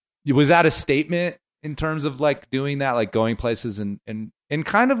 Was that a statement in terms of like doing that, like going places and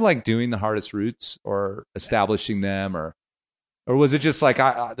kind of like doing the hardest routes or establishing them, or was it just like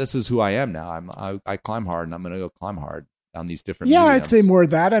this is who I am now? I climb hard and I'm going to go climb hard on these different. Yeah, mediums. I'd say more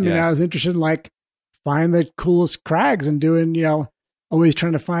of that. I mean, Yeah. I was interested in like find the coolest crags and doing, you know, always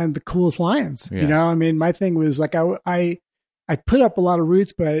trying to find the coolest lines. Yeah. You know, I mean, my thing was like I put up a lot of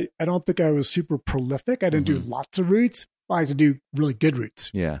routes, but I don't think I was super prolific. I didn't do lots of routes. I like to do really good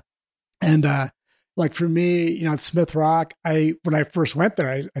routes. Yeah. And like for me, you know, at Smith Rock, when I first went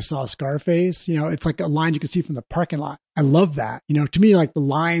there, I saw Scarface. You know, it's like a line you can see from the parking lot. I love that. You know, to me, like the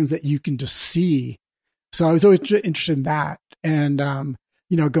lines that you can just see. So I was always interested in that. And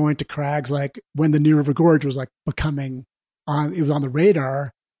you know, going to crags like when the New River Gorge was like it was on the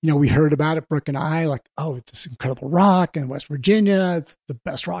radar. You know, we heard about it, Brooke and I, like, oh, it's this incredible rock in West Virginia. It's the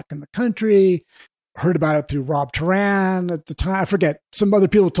best rock in the country. Heard about it through Rob Turan at the time. I forget. Some other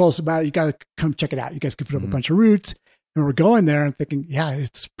people told us about it. You got to come check it out. You guys could put up a bunch of routes. And we're going there and thinking, yeah,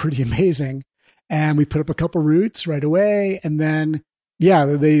 it's pretty amazing. And we put up a couple routes right away. And then, yeah,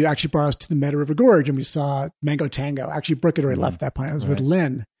 they actually brought us to the Meta River Gorge and we saw Mango Tango. Actually, Brooke had already left that point. I was with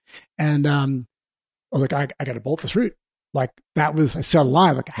Lynn. And I was like, I got to bolt this route. Like that was, I saw the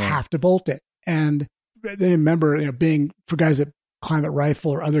line, like I have to bolt it. And I remember, you know, being for guys that climb at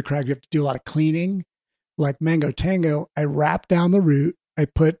Rifle or other crags, you have to do a lot of cleaning. Like Mango Tango, I wrap down the route. I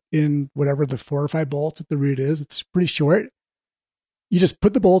put in whatever the 4 or 5 bolts that the route is. It's pretty short. You just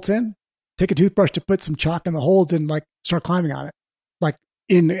put the bolts in, take a toothbrush to put some chalk in the holes and like start climbing on it. Like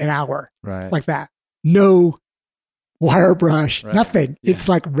in an hour. Right. Like that. No wire brush, nothing. Yeah. It's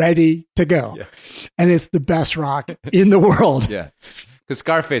like ready to go. Yeah. And it's the best rock in the world. Yeah. Because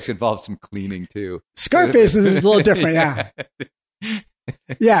Scarface involves some cleaning too. Scarface is a little different. Yeah.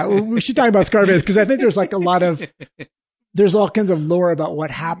 Yeah. We should talk about Scarface because I think there's like there's all kinds of lore about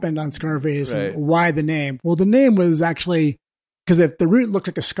what happened on Scarface and why the name. Well, the name was actually because if the root looks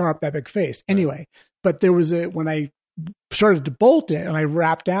like a scar up that big face anyway, but there was when I started to bolt it and I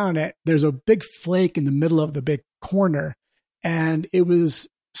wrapped down it, there's a big flake in the middle of the big corner. And it was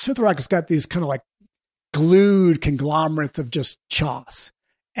Smith Rock has got these kind of like glued conglomerates of just choss.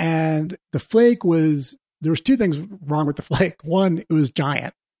 And the flake there was 2 things wrong with the flake. One, it was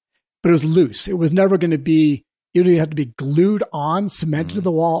giant, but it was loose. It was never going to be, it would have to be glued on, cemented to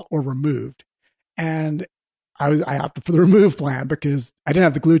the wall or removed. And I opted for the remove plan because I didn't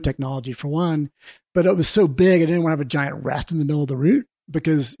have the glue technology for one, but it was so big. I didn't want to have a giant rest in the middle of the root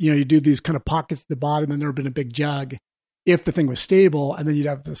because, you know, you do these kind of pockets at the bottom and there would have been a big jug if the thing was stable and then you'd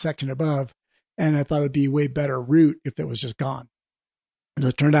have the section above. And I thought it'd be way better root if it was just gone. And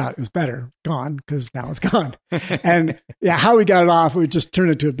it turned out it was better gone because now it's gone. And yeah, how we got it off, it would just turn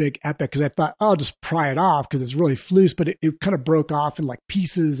into a big epic because I thought, I'll just pry it off because it's really loose, but it kind of broke off in like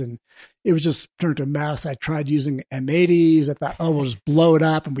pieces and it was just turned to a mess. I tried using M80s. I thought, we'll just blow it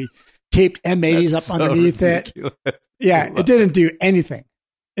up and we taped M80s up underneath ridiculous. It. Yeah, it didn't do anything.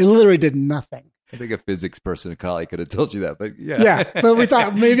 It literally did nothing. I think a physics person probably could have told you that, but yeah. Yeah, but we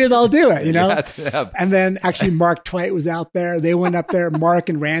thought maybe they'll do it, you know? And then actually Mark Twite was out there. They went up there, Mark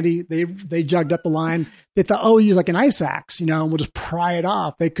and Randy, they jugged up the line. They thought, we'll use like an ice axe, you know, and we'll just pry it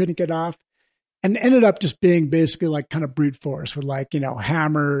off. They couldn't get off and ended up just being basically like kind of brute force with like, you know,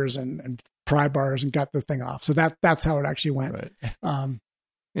 hammers and pry bars and got the thing off. So that's how it actually went. Right.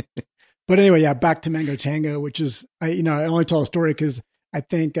 But anyway, yeah, back to Mango Tango, which is, I only tell a story because I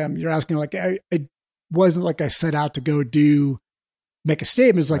think you're asking like, it wasn't like I set out to go make a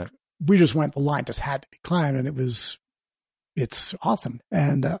statement. It's like, we just went, the line just had to be climbed and it's awesome.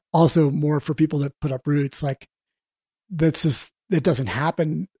 And also more for people that put up routes, like that's just, it doesn't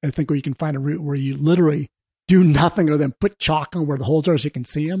happen. I think where you can find a route where you literally do nothing other than put chalk on where the holes are so you can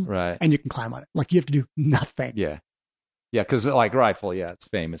see them. Right. And you can climb on it. Like you have to do nothing. Yeah. Yeah. Cause like Rifle, it's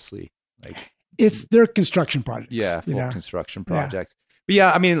famously like, it's their construction projects. Yeah. Full construction projects. Yeah. But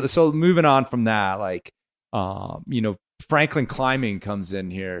yeah, I mean, so moving on from that, like, Franklin Climbing comes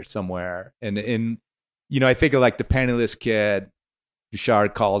in here somewhere, and I think of like the penniless kid.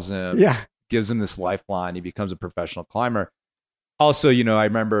 Bouchard calls him, gives him this lifeline. He becomes a professional climber. Also, I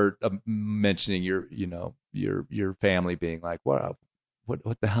remember mentioning your family being like, what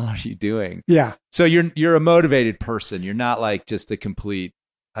the hell are you doing? Yeah. So you're a motivated person. You're not like just a complete.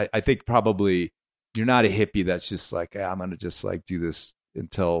 I think probably you're not a hippie that's just like, I'm gonna just like do this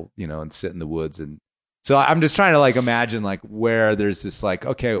until and sit in the woods. And so I'm just trying to like imagine like where there's this like,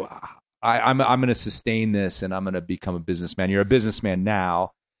 okay, I'm going to sustain this and I'm going to become a businessman. You're a businessman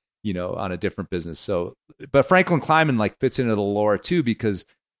now, on a different business. So, but Franklin Climbing like fits into the lore too, because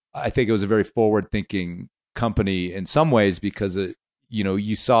I think it was a very forward thinking company in some ways, because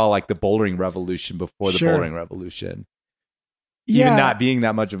you saw like the bouldering revolution before the bouldering revolution. Even not being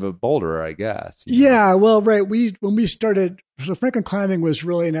that much of a boulderer, I guess. Yeah. Well, right. When we started, so Franklin Climbing was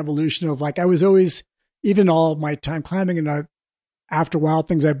really an evolution of like, I was always, even all my time climbing, and after a while,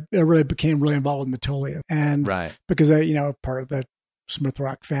 I really became really involved with Matolia. And because part of the Smith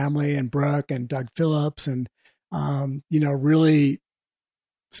Rock family and Brooke and Doug Phillips, and, really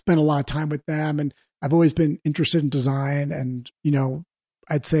spent a lot of time with them. And I've always been interested in design, and,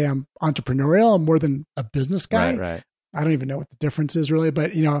 I'd say I'm entrepreneurial. I'm more than a business guy. Right. I don't even know what the difference is really,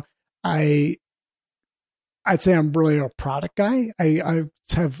 but, I'd say I'm really a product guy. I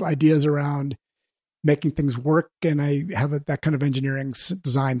have ideas around making things work, and I have that kind of engineering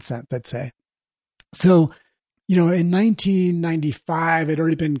design sense, I'd say. So, in 1995, I'd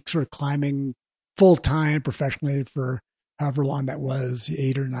already been sort of climbing full time professionally for however long that was,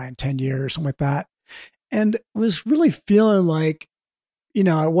 8 or 9, 10 years, something like that. And was really feeling like,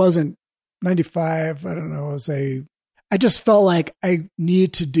 it wasn't 95. I don't know. I just felt like I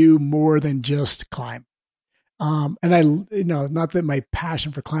need to do more than just climb. And I, not that my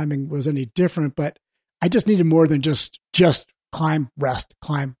passion for climbing was any different, but I just needed more than just climb,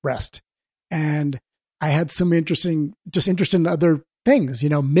 rest. And I had some interest in other things,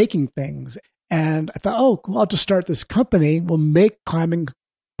 making things. And I thought, I'll just start this company. We'll make climbing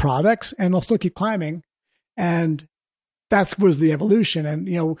products and I'll still keep climbing. And that was the evolution.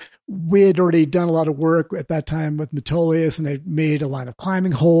 And, we had already done a lot of work at that time with Metolius, and I made a line of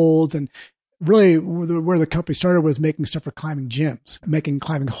climbing holds. And really where the company started was making stuff for climbing gyms, making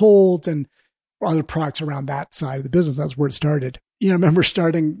climbing holds and other products around that side of the business. That's where it started. I remember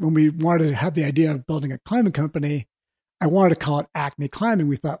starting when we wanted to have the idea of building a climbing company. I wanted to call it Acme Climbing.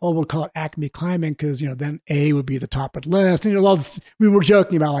 We thought, we'll call it Acme Climbing because, then A would be the top of the list. And all this, we were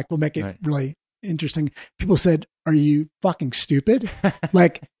joking about like, we'll make it really interesting. People said, are you fucking stupid?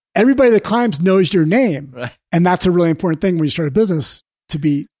 Like everybody that climbs knows your name. Right. And that's a really important thing when you start a business,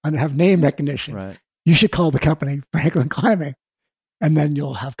 to have name recognition. Right. You should call the company Franklin Climbing, and then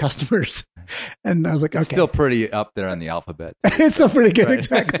you'll have customers. And I was like, okay. It's still pretty up there on the alphabet. It's still pretty good. Right.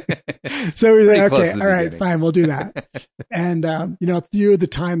 Exactly. So we were like, okay, all right, fine, we'll do that. And, through the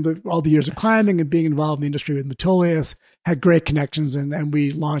time, all the years of climbing and being involved in the industry with Metolius, had great connections, and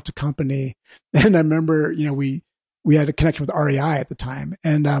we launched a company. And I remember, we had a connection with REI at the time,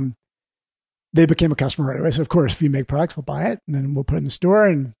 and they became a customer right away. So of course, if you make products, we'll buy it and then we'll put it in the store.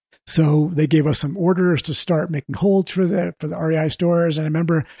 And so they gave us some orders to start making holds for the REI stores. And I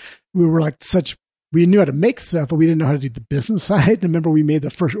remember we were like we knew how to make stuff, but we didn't know how to do the business side. And I remember we made the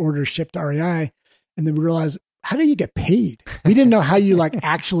first order shipped to REI, and then we realized, how do you get paid? We didn't know how you like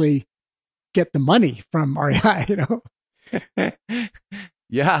actually get the money from REI,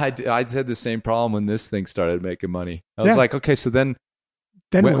 Yeah, I had the same problem when this thing started making money. I was like, okay, so then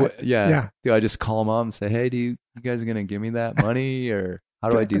what? Do I just call them up and say, hey, you guys are going to give me that money, or how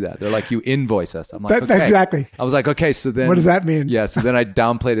do I do that? They're like, you invoice us. I'm like, okay. Exactly. I was like, okay, so then what does that mean? Yeah, so then I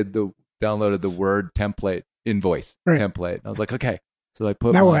downloaded the Word template invoice template. And I was like, okay, so I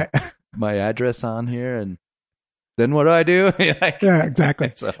put my address on here, and then what do I do? Yeah,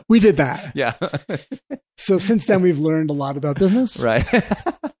 exactly. So, we did that. Yeah. So since then, we've learned a lot about business. Right.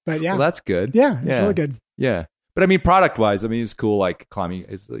 But yeah. Well, that's good. Yeah, it's really good. Yeah. But I mean, product-wise, it's cool, like climbing,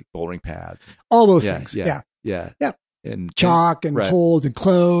 it's like bouldering pads. All those things. Yeah. And chalk and holds and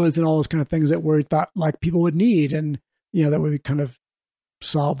clothes and all those kind of things that we thought like people would need. And, that would kind of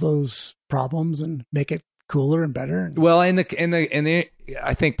solve those problems and make it cooler and better. Well, and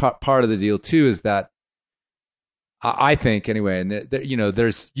I think part of the deal too is that I think anyway, and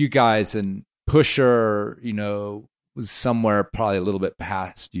there's you guys, and Pusher, was somewhere probably a little bit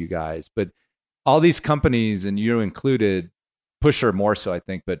past you guys, but all these companies, and you included, Pusher more so, I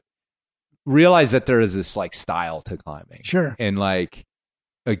think, but realize that there is this like style to climbing. Sure. And like,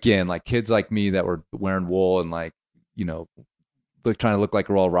 again, like kids like me that were wearing wool and like, trying to look like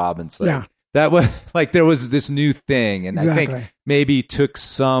Royal Robbins. Like, That was like there was this new thing, and Exactly. I think maybe took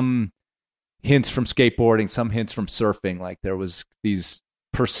some hints from skateboarding, some hints from surfing. Like there was these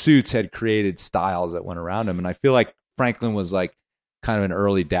pursuits had created styles that went around him, and I feel like Franklin was like kind of an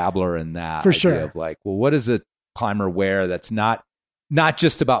early dabbler in that. For idea sure. Of like, well, what does a climber wear that's not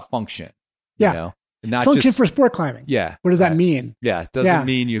just about function? Yeah. You know? Not Function just for sport climbing. Yeah. What does that mean? Yeah, it doesn't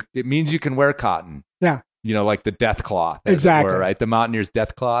mean you. It means you can wear cotton. Yeah. You know, like the death cloth. As Exactly. it were, right? The mountaineer's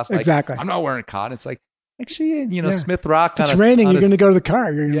death cloth. Like, Exactly. I'm not wearing cotton. It's like, actually, you know, Yeah. Smith Rock. If it's raining, you're going to go to the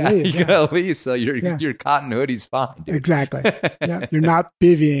car. You're going to Yeah, leave. you're going to leave. So your Yeah. cotton hoodie's fine, dude. Exactly. Yeah. You're not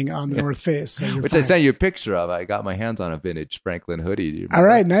bivvying on the North Face. So you're Which fine. I sent you a picture of. I got my hands on a vintage Franklin hoodie. Do you All remember?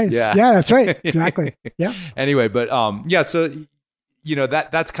 right. Nice. Yeah. Yeah, that's right. Exactly. Yeah. Anyway, but yeah, so you know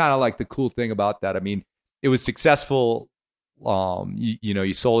that's kind of like the cool thing about that. I mean, it was successful. You know,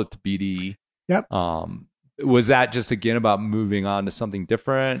 you sold it to BD. Yep. Was that just again about moving on to something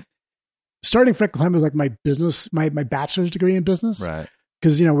different? Starting Franklin Climbing was like my business, my bachelor's degree in business. Right.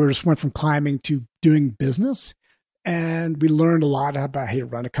 Because, you know, we just went from climbing to doing business, and we learned a lot about how to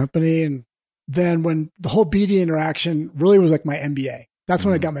run a company. And then when the whole BD interaction really was like my MBA, that's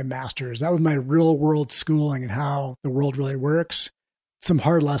when I got my master's. That was my real world schooling and how the world really works. Some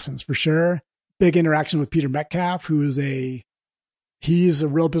hard lessons for sure. Big interaction with Peter Metcalf, who is he's a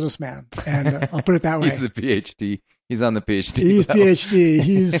real businessman. And I'll put it that way. He's the PhD. He's on the PhD. He's level. PhD.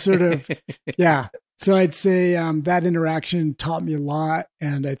 He's sort of, yeah. So I'd say that interaction taught me a lot.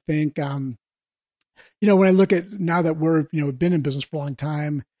 And I think, you know, when I look at now that we're, you know, been in business for a long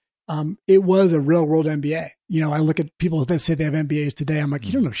time, it was a real world MBA. You know, I look at people that say they have MBAs today. I'm like,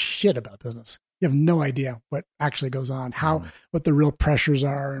 you don't know shit about business. You have no idea what actually goes on, what the real pressures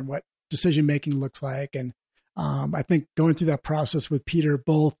are and what decision making looks like. And I think going through that process with Peter,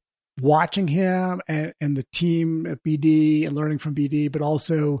 both watching him and the team at BD and learning from BD, but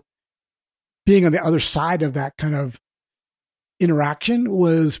also being on the other side of that kind of interaction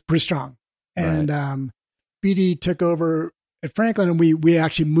was pretty strong. And BD took over at Franklin, and we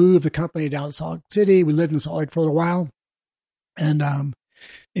actually moved the company down to Salt Lake City. We lived in Salt Lake for a little while. And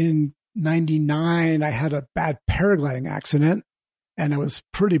in 99, I had a bad paragliding accident, and I was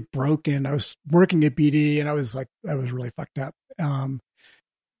pretty broken. I was working at BD, and I was really fucked up. That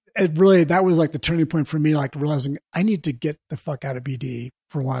was like the turning point for me, like realizing I need to get the fuck out of BD.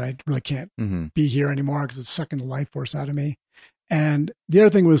 For one, I really can't be here anymore because it's sucking the life force out of me. And the other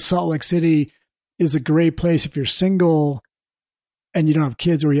thing was Salt Lake City is a great place if you're single and you don't have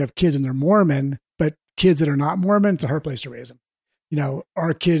kids, or you have kids and they're Mormon, but kids that are not Mormon, it's a hard place to raise them. You know,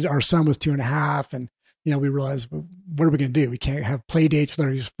 our son was 2.5, and, you know, we realized, well, what are we going to do? We can't have play dates with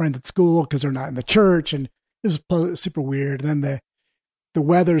our friends at school because they're not in the church. And it was super weird. And then the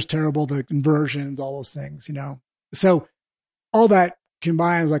weather's terrible, the inversions, all those things, you know. So all that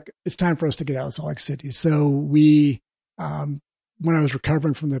combines, like, it's time for us to get out of Salt Lake City. So we, when I was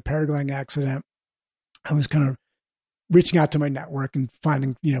recovering from the paragliding accident, I was kind of reaching out to my network and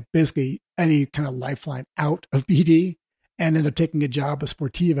finding, you know, basically any kind of lifeline out of BD, and ended up taking a job with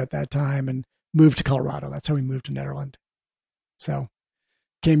Sportiva at that time and moved to Colorado. That's how we moved to Netherlands. So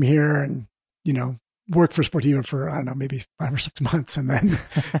came here and, you know, worked for Sportiva for, I don't know, maybe 5 or 6 months, and then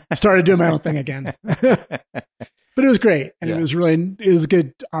started doing my own thing again. But it was great. And it was a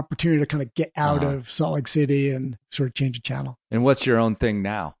good opportunity to kind of get out of Salt Lake City and sort of change the channel. And what's your own thing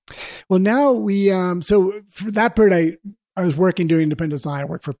now? Well, now we, so for that period, I was working doing independent design. I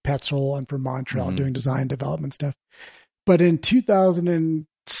worked for Petzl and for Montreal doing design development stuff. But in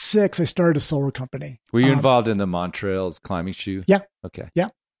 2006, I started a solar company. Were you involved in the Montreal's climbing shoe? Yeah. Okay. Yeah.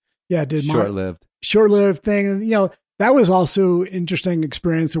 Yeah. I did short-lived thing. And, you know, that was also interesting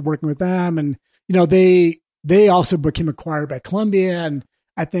experience of working with them. And, you know, they also became acquired by Columbia. And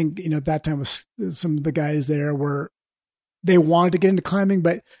I think, you know, at that time was some of the guys there they wanted to get into climbing,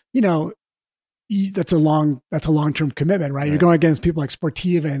 but, you know, that's a long-term commitment, right? You're going against people like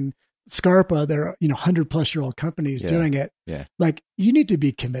Sportiva and Scarpa. They're, you know, 100+ companies doing it. Yeah. Like, you need to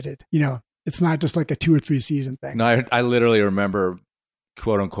be committed. You know, it's not just like a 2 or 3 season thing. No, I literally remember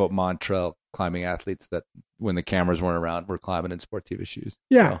quote unquote Montreal climbing athletes that when the cameras weren't around were climbing in Sportiva shoes.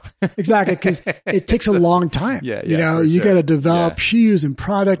 Yeah, so. Exactly. Because it takes a long time. You know, you got to develop shoes and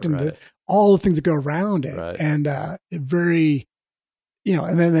product and all the things that go around it. Right. And very, you know,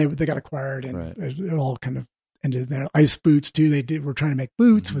 and then they got acquired, and it all kind of ended there. Ice boots too. Were trying to make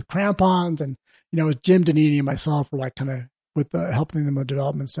boots with crampons, and, you know, Jim Danini and myself were like kind of with helping them with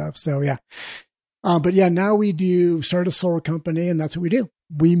development stuff. So yeah. But yeah, now we start a solar company, and that's what we do.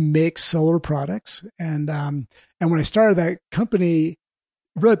 We make solar products. And when I started that company,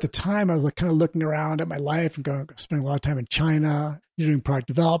 really at the time, I was like kind of looking around at my life and spending a lot of time in China, doing product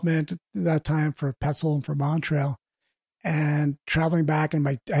development at that time for Petzl and for Montrail, and traveling back. And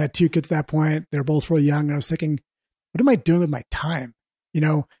I had 2 kids at that point. They're both really young. And I was thinking, what am I doing with my time?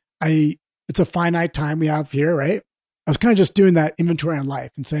 It's a finite time we have here, right? I was kind of just doing that inventory on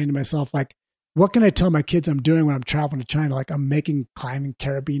life and saying to myself, like, what can I tell my kids I'm doing when I'm traveling to China? Like, I'm making climbing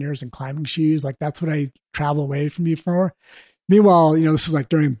carabiners and climbing shoes. Like, that's what I travel away from you for. Meanwhile, this is like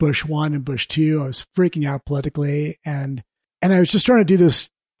during Bush 1 and Bush 2. I was freaking out politically. And I was just trying to do this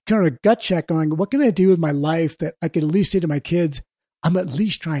kind of a gut check going, what can I do with my life that I could at least say to my kids, I'm at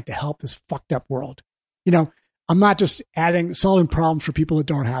least trying to help this fucked up world. I'm not just solving problems for people that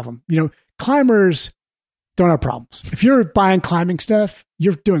don't have them. Climbers don't have problems. If you're buying climbing stuff,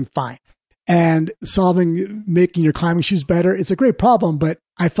 you're doing fine. And making your climbing shoes better, it's a great problem, but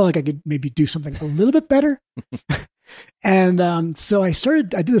I felt like I could maybe do something a little bit better. And so I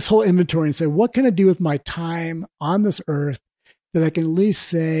did this whole inventory and said, what can I do with my time on this earth that I can at least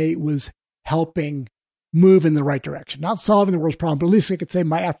say was helping move in the right direction? Not solving the world's problem, but at least I could say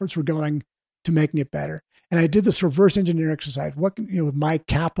my efforts were going to making it better. And I did this reverse engineer exercise. What with my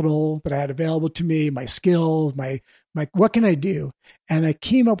capital that I had available to me, my skills, my what can I do? And I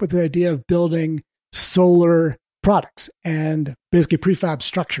came up with the idea of building solar products and basically prefab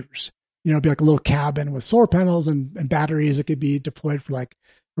structures. It'd be like a little cabin with solar panels and batteries that could be deployed for like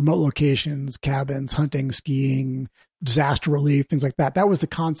remote locations, cabins, hunting, skiing, disaster relief, things like that. That was the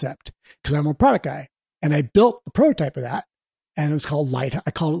concept because I'm a product guy. And I built the prototype of that. And it was called I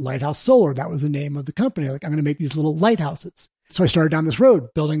called it Lighthouse Solar. That was the name of the company. Like, I'm going to make these little lighthouses. So I started down this road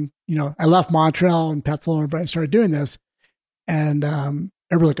building, I left Montreal and Petzl and everybody started doing this. And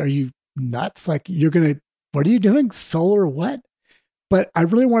everybody like, are you nuts? Like, what are you doing? Solar what? But I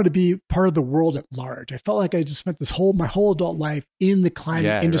really wanted to be part of the world at large. I felt like I just spent my whole adult life in the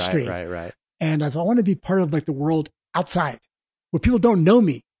climbing industry. Right. And I thought I want to be part of like the world outside where people don't know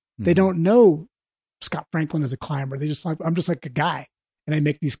me. Mm-hmm. They don't know Scott Franklin as a climber. I'm just like a guy and I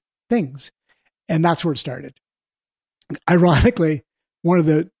make these things. And that's where it started. Ironically, one of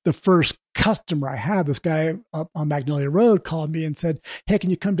the first customer I had, this guy up on Magnolia Road called me and said, hey,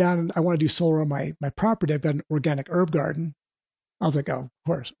 can you come down and I want to do solar on my property. I've got an organic herb garden. I was like, oh, of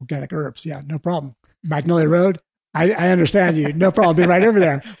course, organic herbs. Yeah, no problem. Magnolia Road. I understand you. No problem. Be right over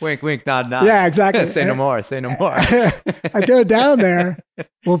there. Wink, wink, nod, nod. Yeah, exactly. Say no more. Say no more. I go down there.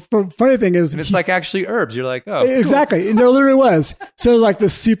 Well, funny thing is, if it's like actually herbs, you're like, oh, exactly. Cool. No, literally was. So like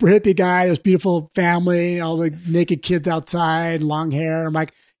this super hippie guy, this beautiful family, all the naked kids outside, long hair. I'm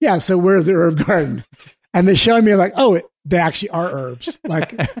like, yeah. So where's the herb garden? And they showed me like, oh, they actually are herbs.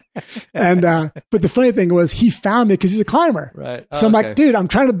 Like, and but the funny thing was, he found me because he's a climber. Right. So I'm like, dude, I'm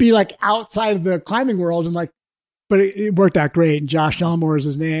trying to be like outside of the climbing world and like. But it worked out great. And Josh Elmore is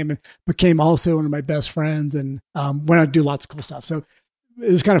his name and became also one of my best friends and went out to do lots of cool stuff. So it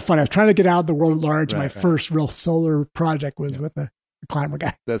was kind of fun. I was trying to get out of the world at large. My first real solar project was with a climber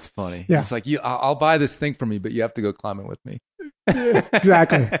guy. That's funny. Yeah. It's like, I'll buy this thing from you, but you have to go climbing with me.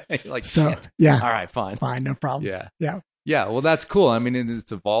 Exactly. You're like, so, shit. Yeah. All right, fine. Fine, no problem. Yeah. Yeah. Yeah. Well, that's cool. I mean,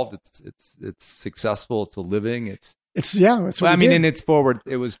 it's evolved. It's successful. It's a living. It's what I mean, did. and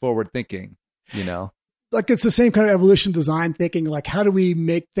it was forward thinking, Like it's the same kind of evolution design thinking, like how do we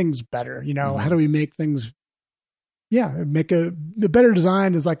make things better? Mm-hmm. How do we make things, make a better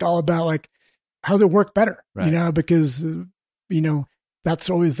design is like all about like, how does it work better? Right. Because, that's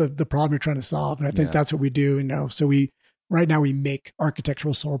always the problem you're trying to solve. And I think that's what we do, So right now we make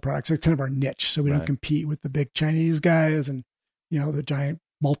architectural solar products. It's kind of our niche. So we don't compete with the big Chinese guys and, the giant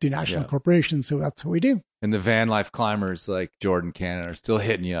multinational corporations. So that's what we do. And the van life climbers like Jordan Cannon are still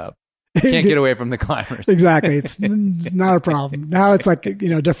hitting you up. Can't get away from the climbers. Exactly. It's not a problem. Now it's like,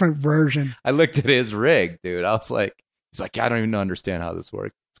 different version. I looked at his rig, dude. I was like, he's like, I don't even understand how this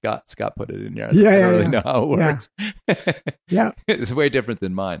works. Scott put it in there. I don't really know how it works. Yeah. It's way different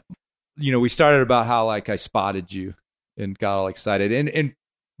than mine. We started about how like I spotted you and got all excited. And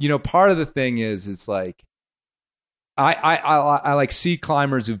part of the thing is, it's like, I like see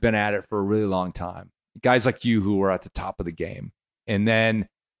climbers who've been at it for a really long time. Guys like you who are at the top of the game. And then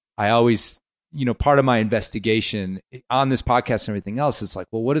I always, part of my investigation on this podcast and everything else is like,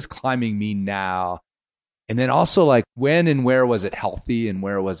 well, what does climbing mean now? And then also like when and where was it healthy and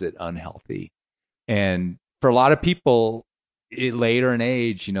where was it unhealthy? And for a lot of people later in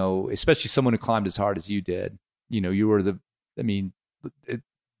age, especially someone who climbed as hard as you did, you were the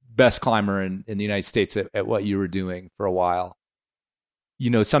best climber in the United States at what you were doing for a while.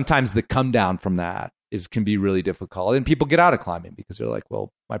 Sometimes the come down from that can be really difficult. And people get out of climbing because they're like,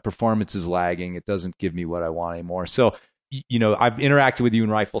 well, my performance is lagging. It doesn't give me what I want anymore. So, I've interacted with you in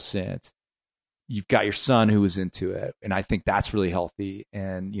Rifle since. you've got your son who was into it, and I think that's really healthy.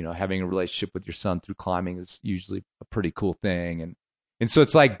 And having a relationship with your son through climbing is usually a pretty cool thing. And so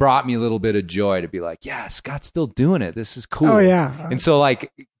it's like brought me a little bit of joy to be like, yeah, Scott's still doing it. This is cool. Oh yeah. And so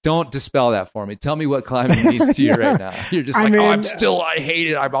like, don't dispel that for me. Tell me what climbing means to you right now. You're just I hate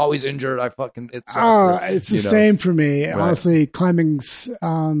it. I'm always injured. It sucks. It's the same for me. Right. Honestly, climbing's,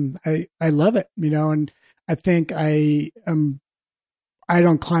 I love it, and I think I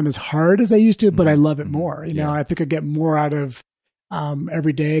don't climb as hard as I used to, but I love it more. I think I get more out of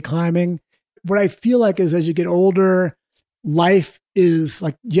everyday climbing. What I feel like is as you get older, life is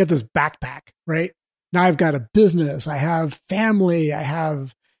like you have this backpack, right? Now I've got a business, I have family,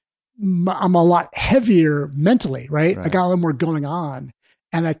 I'm a lot heavier mentally, right? I got a lot more going on,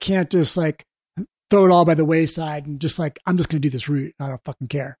 and I can't just like throw it all by the wayside and just like, I'm just going to do this route. I don't fucking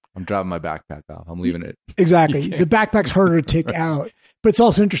care. I'm dropping my backpack off. I'm leaving it. Exactly. The backpack's harder to take out, but it's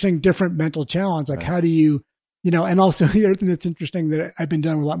also interesting, different mental challenge. Like how do you, and also the other thing that's interesting that I've been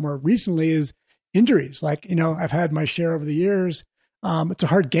doing a lot more recently is injuries. Like, I've had my share over the years. It's a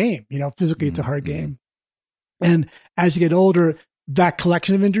hard game, physically it's a hard game. And as you get older, that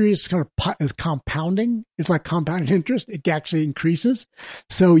collection of injuries is compounding. It's like compounded interest. It actually increases.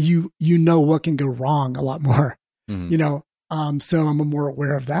 So you know what can go wrong a lot more, so I'm more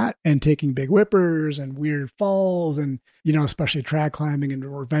aware of that and taking big whippers and weird falls and, especially trad climbing and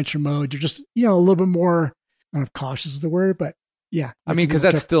or adventure mode. You're just, a little bit more, I don't know if cautious is the word, but yeah. I mean, because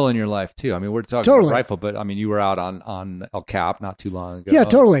that's still in your life too. I mean, we're talking about rifle, but I mean, you were out on El Cap not too long ago. Yeah,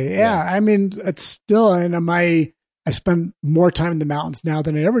 totally. Yeah. I mean, it's still, and I spend more time in the mountains now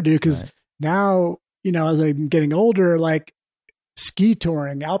than I ever do. Cause now, as I'm getting older, like ski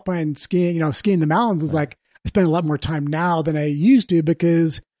touring, alpine skiing, skiing the mountains is like, I spend a lot more time now than I used to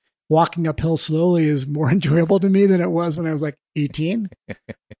because walking uphill slowly is more enjoyable to me than it was when I was like 18.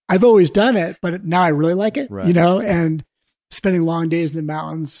 I've always done it, but now I really like it, and spending long days in the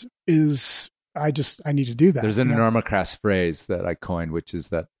mountains is, I need to do that. There's an Enormocast phrase that I coined, which is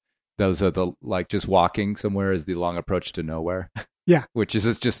that those are just walking somewhere is the long approach to nowhere. Yeah. Which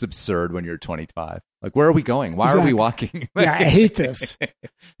is just absurd when you're 25. Like, where are we going? Why are we walking? Yeah, I hate this.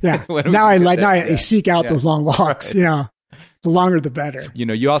 Yeah. Now I seek out those long walks, the longer the better.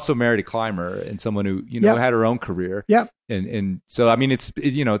 You also married a climber and someone who, had her own career. Yep. And so, I mean, it's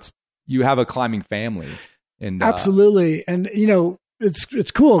you have a climbing family. And absolutely. And,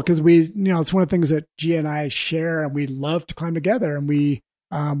 it's cool because we, it's one of the things that Gia and I share, and we love to climb together, and we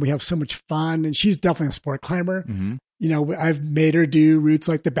have so much fun, and she's definitely a sport climber. Mm-hmm. I've made her do routes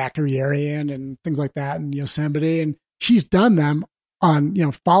like the Bakariarian and things like that in Yosemite, and she's done them on,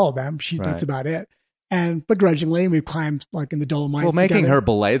 follow them. That's about it. And begrudgingly, we've climbed like in the Dolomites. Well, making together. her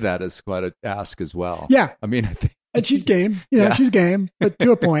belay that is quite a task as well. Yeah. I mean, I think. And she's game, she's game, but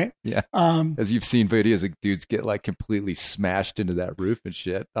to a point. Yeah. As you've seen videos of dudes get like completely smashed into that roof and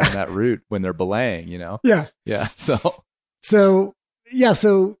shit on that route when they're belaying, Yeah. Yeah.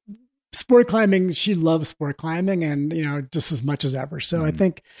 So sport climbing, she loves sport climbing and, just as much as ever. So I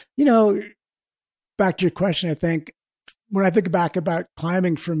think, back to your question, I think when I think back about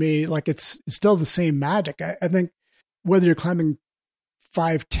climbing for me, like it's still the same magic. I think whether you're climbing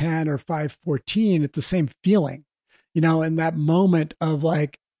 510 or 514, it's the same feeling. In that moment of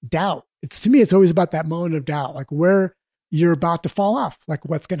like doubt, to me, it's always about that moment of doubt, like where you're about to fall off, like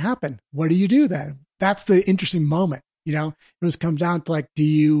what's going to happen? What do you do then? That's the interesting moment. It always comes down to like, do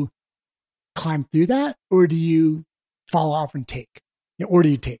you climb through that or do you fall off and take, or do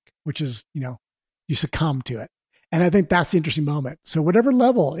you take, which is, you succumb to it. And I think that's the interesting moment. So whatever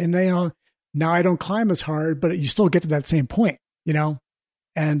level, and now I don't climb as hard, but you still get to that same point,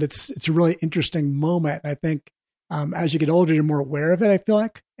 and it's a really interesting moment. I think, as you get older, you're more aware of it, I feel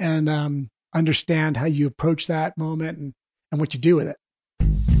like, and understand how you approach that moment and what you do with it.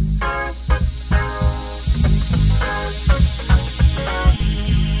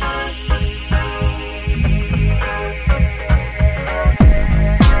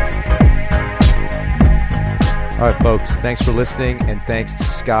 All right, folks, thanks for listening, and thanks to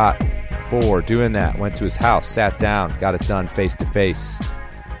Scott for doing that. Went to his house, sat down, got it done face to face.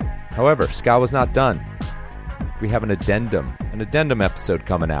 However, Scott was not done. We have an addendum episode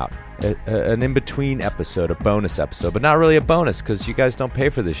coming out, an in-between episode, a bonus episode, but not really a bonus because you guys don't pay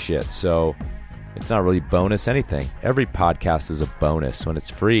for this shit, so it's not really bonus anything. Every podcast is a bonus when it's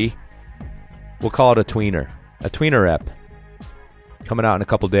free. We'll call it a tweener ep. Coming out in a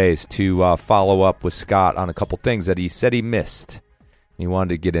couple days to follow up with Scott on a couple things that he said he missed. He wanted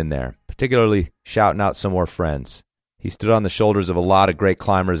to get in there, particularly shouting out some more friends. He stood on the shoulders of a lot of great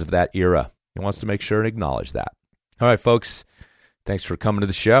climbers of that era. He wants to make sure and acknowledge that. All right, folks, thanks for coming to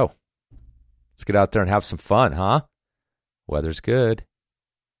the show. Let's get out there and have some fun, huh? Weather's good.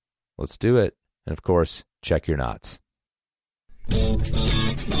 Let's do it. And, of course, check your knots.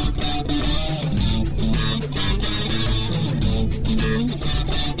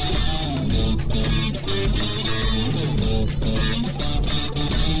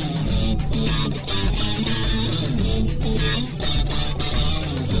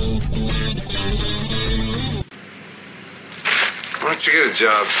 Why don't you get a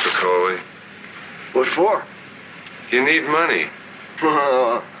job, Spicoli? What for? You need money.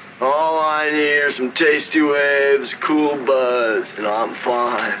 All I need are some tasty waves, a cool buzz, and I'm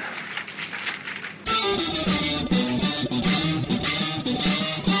fine.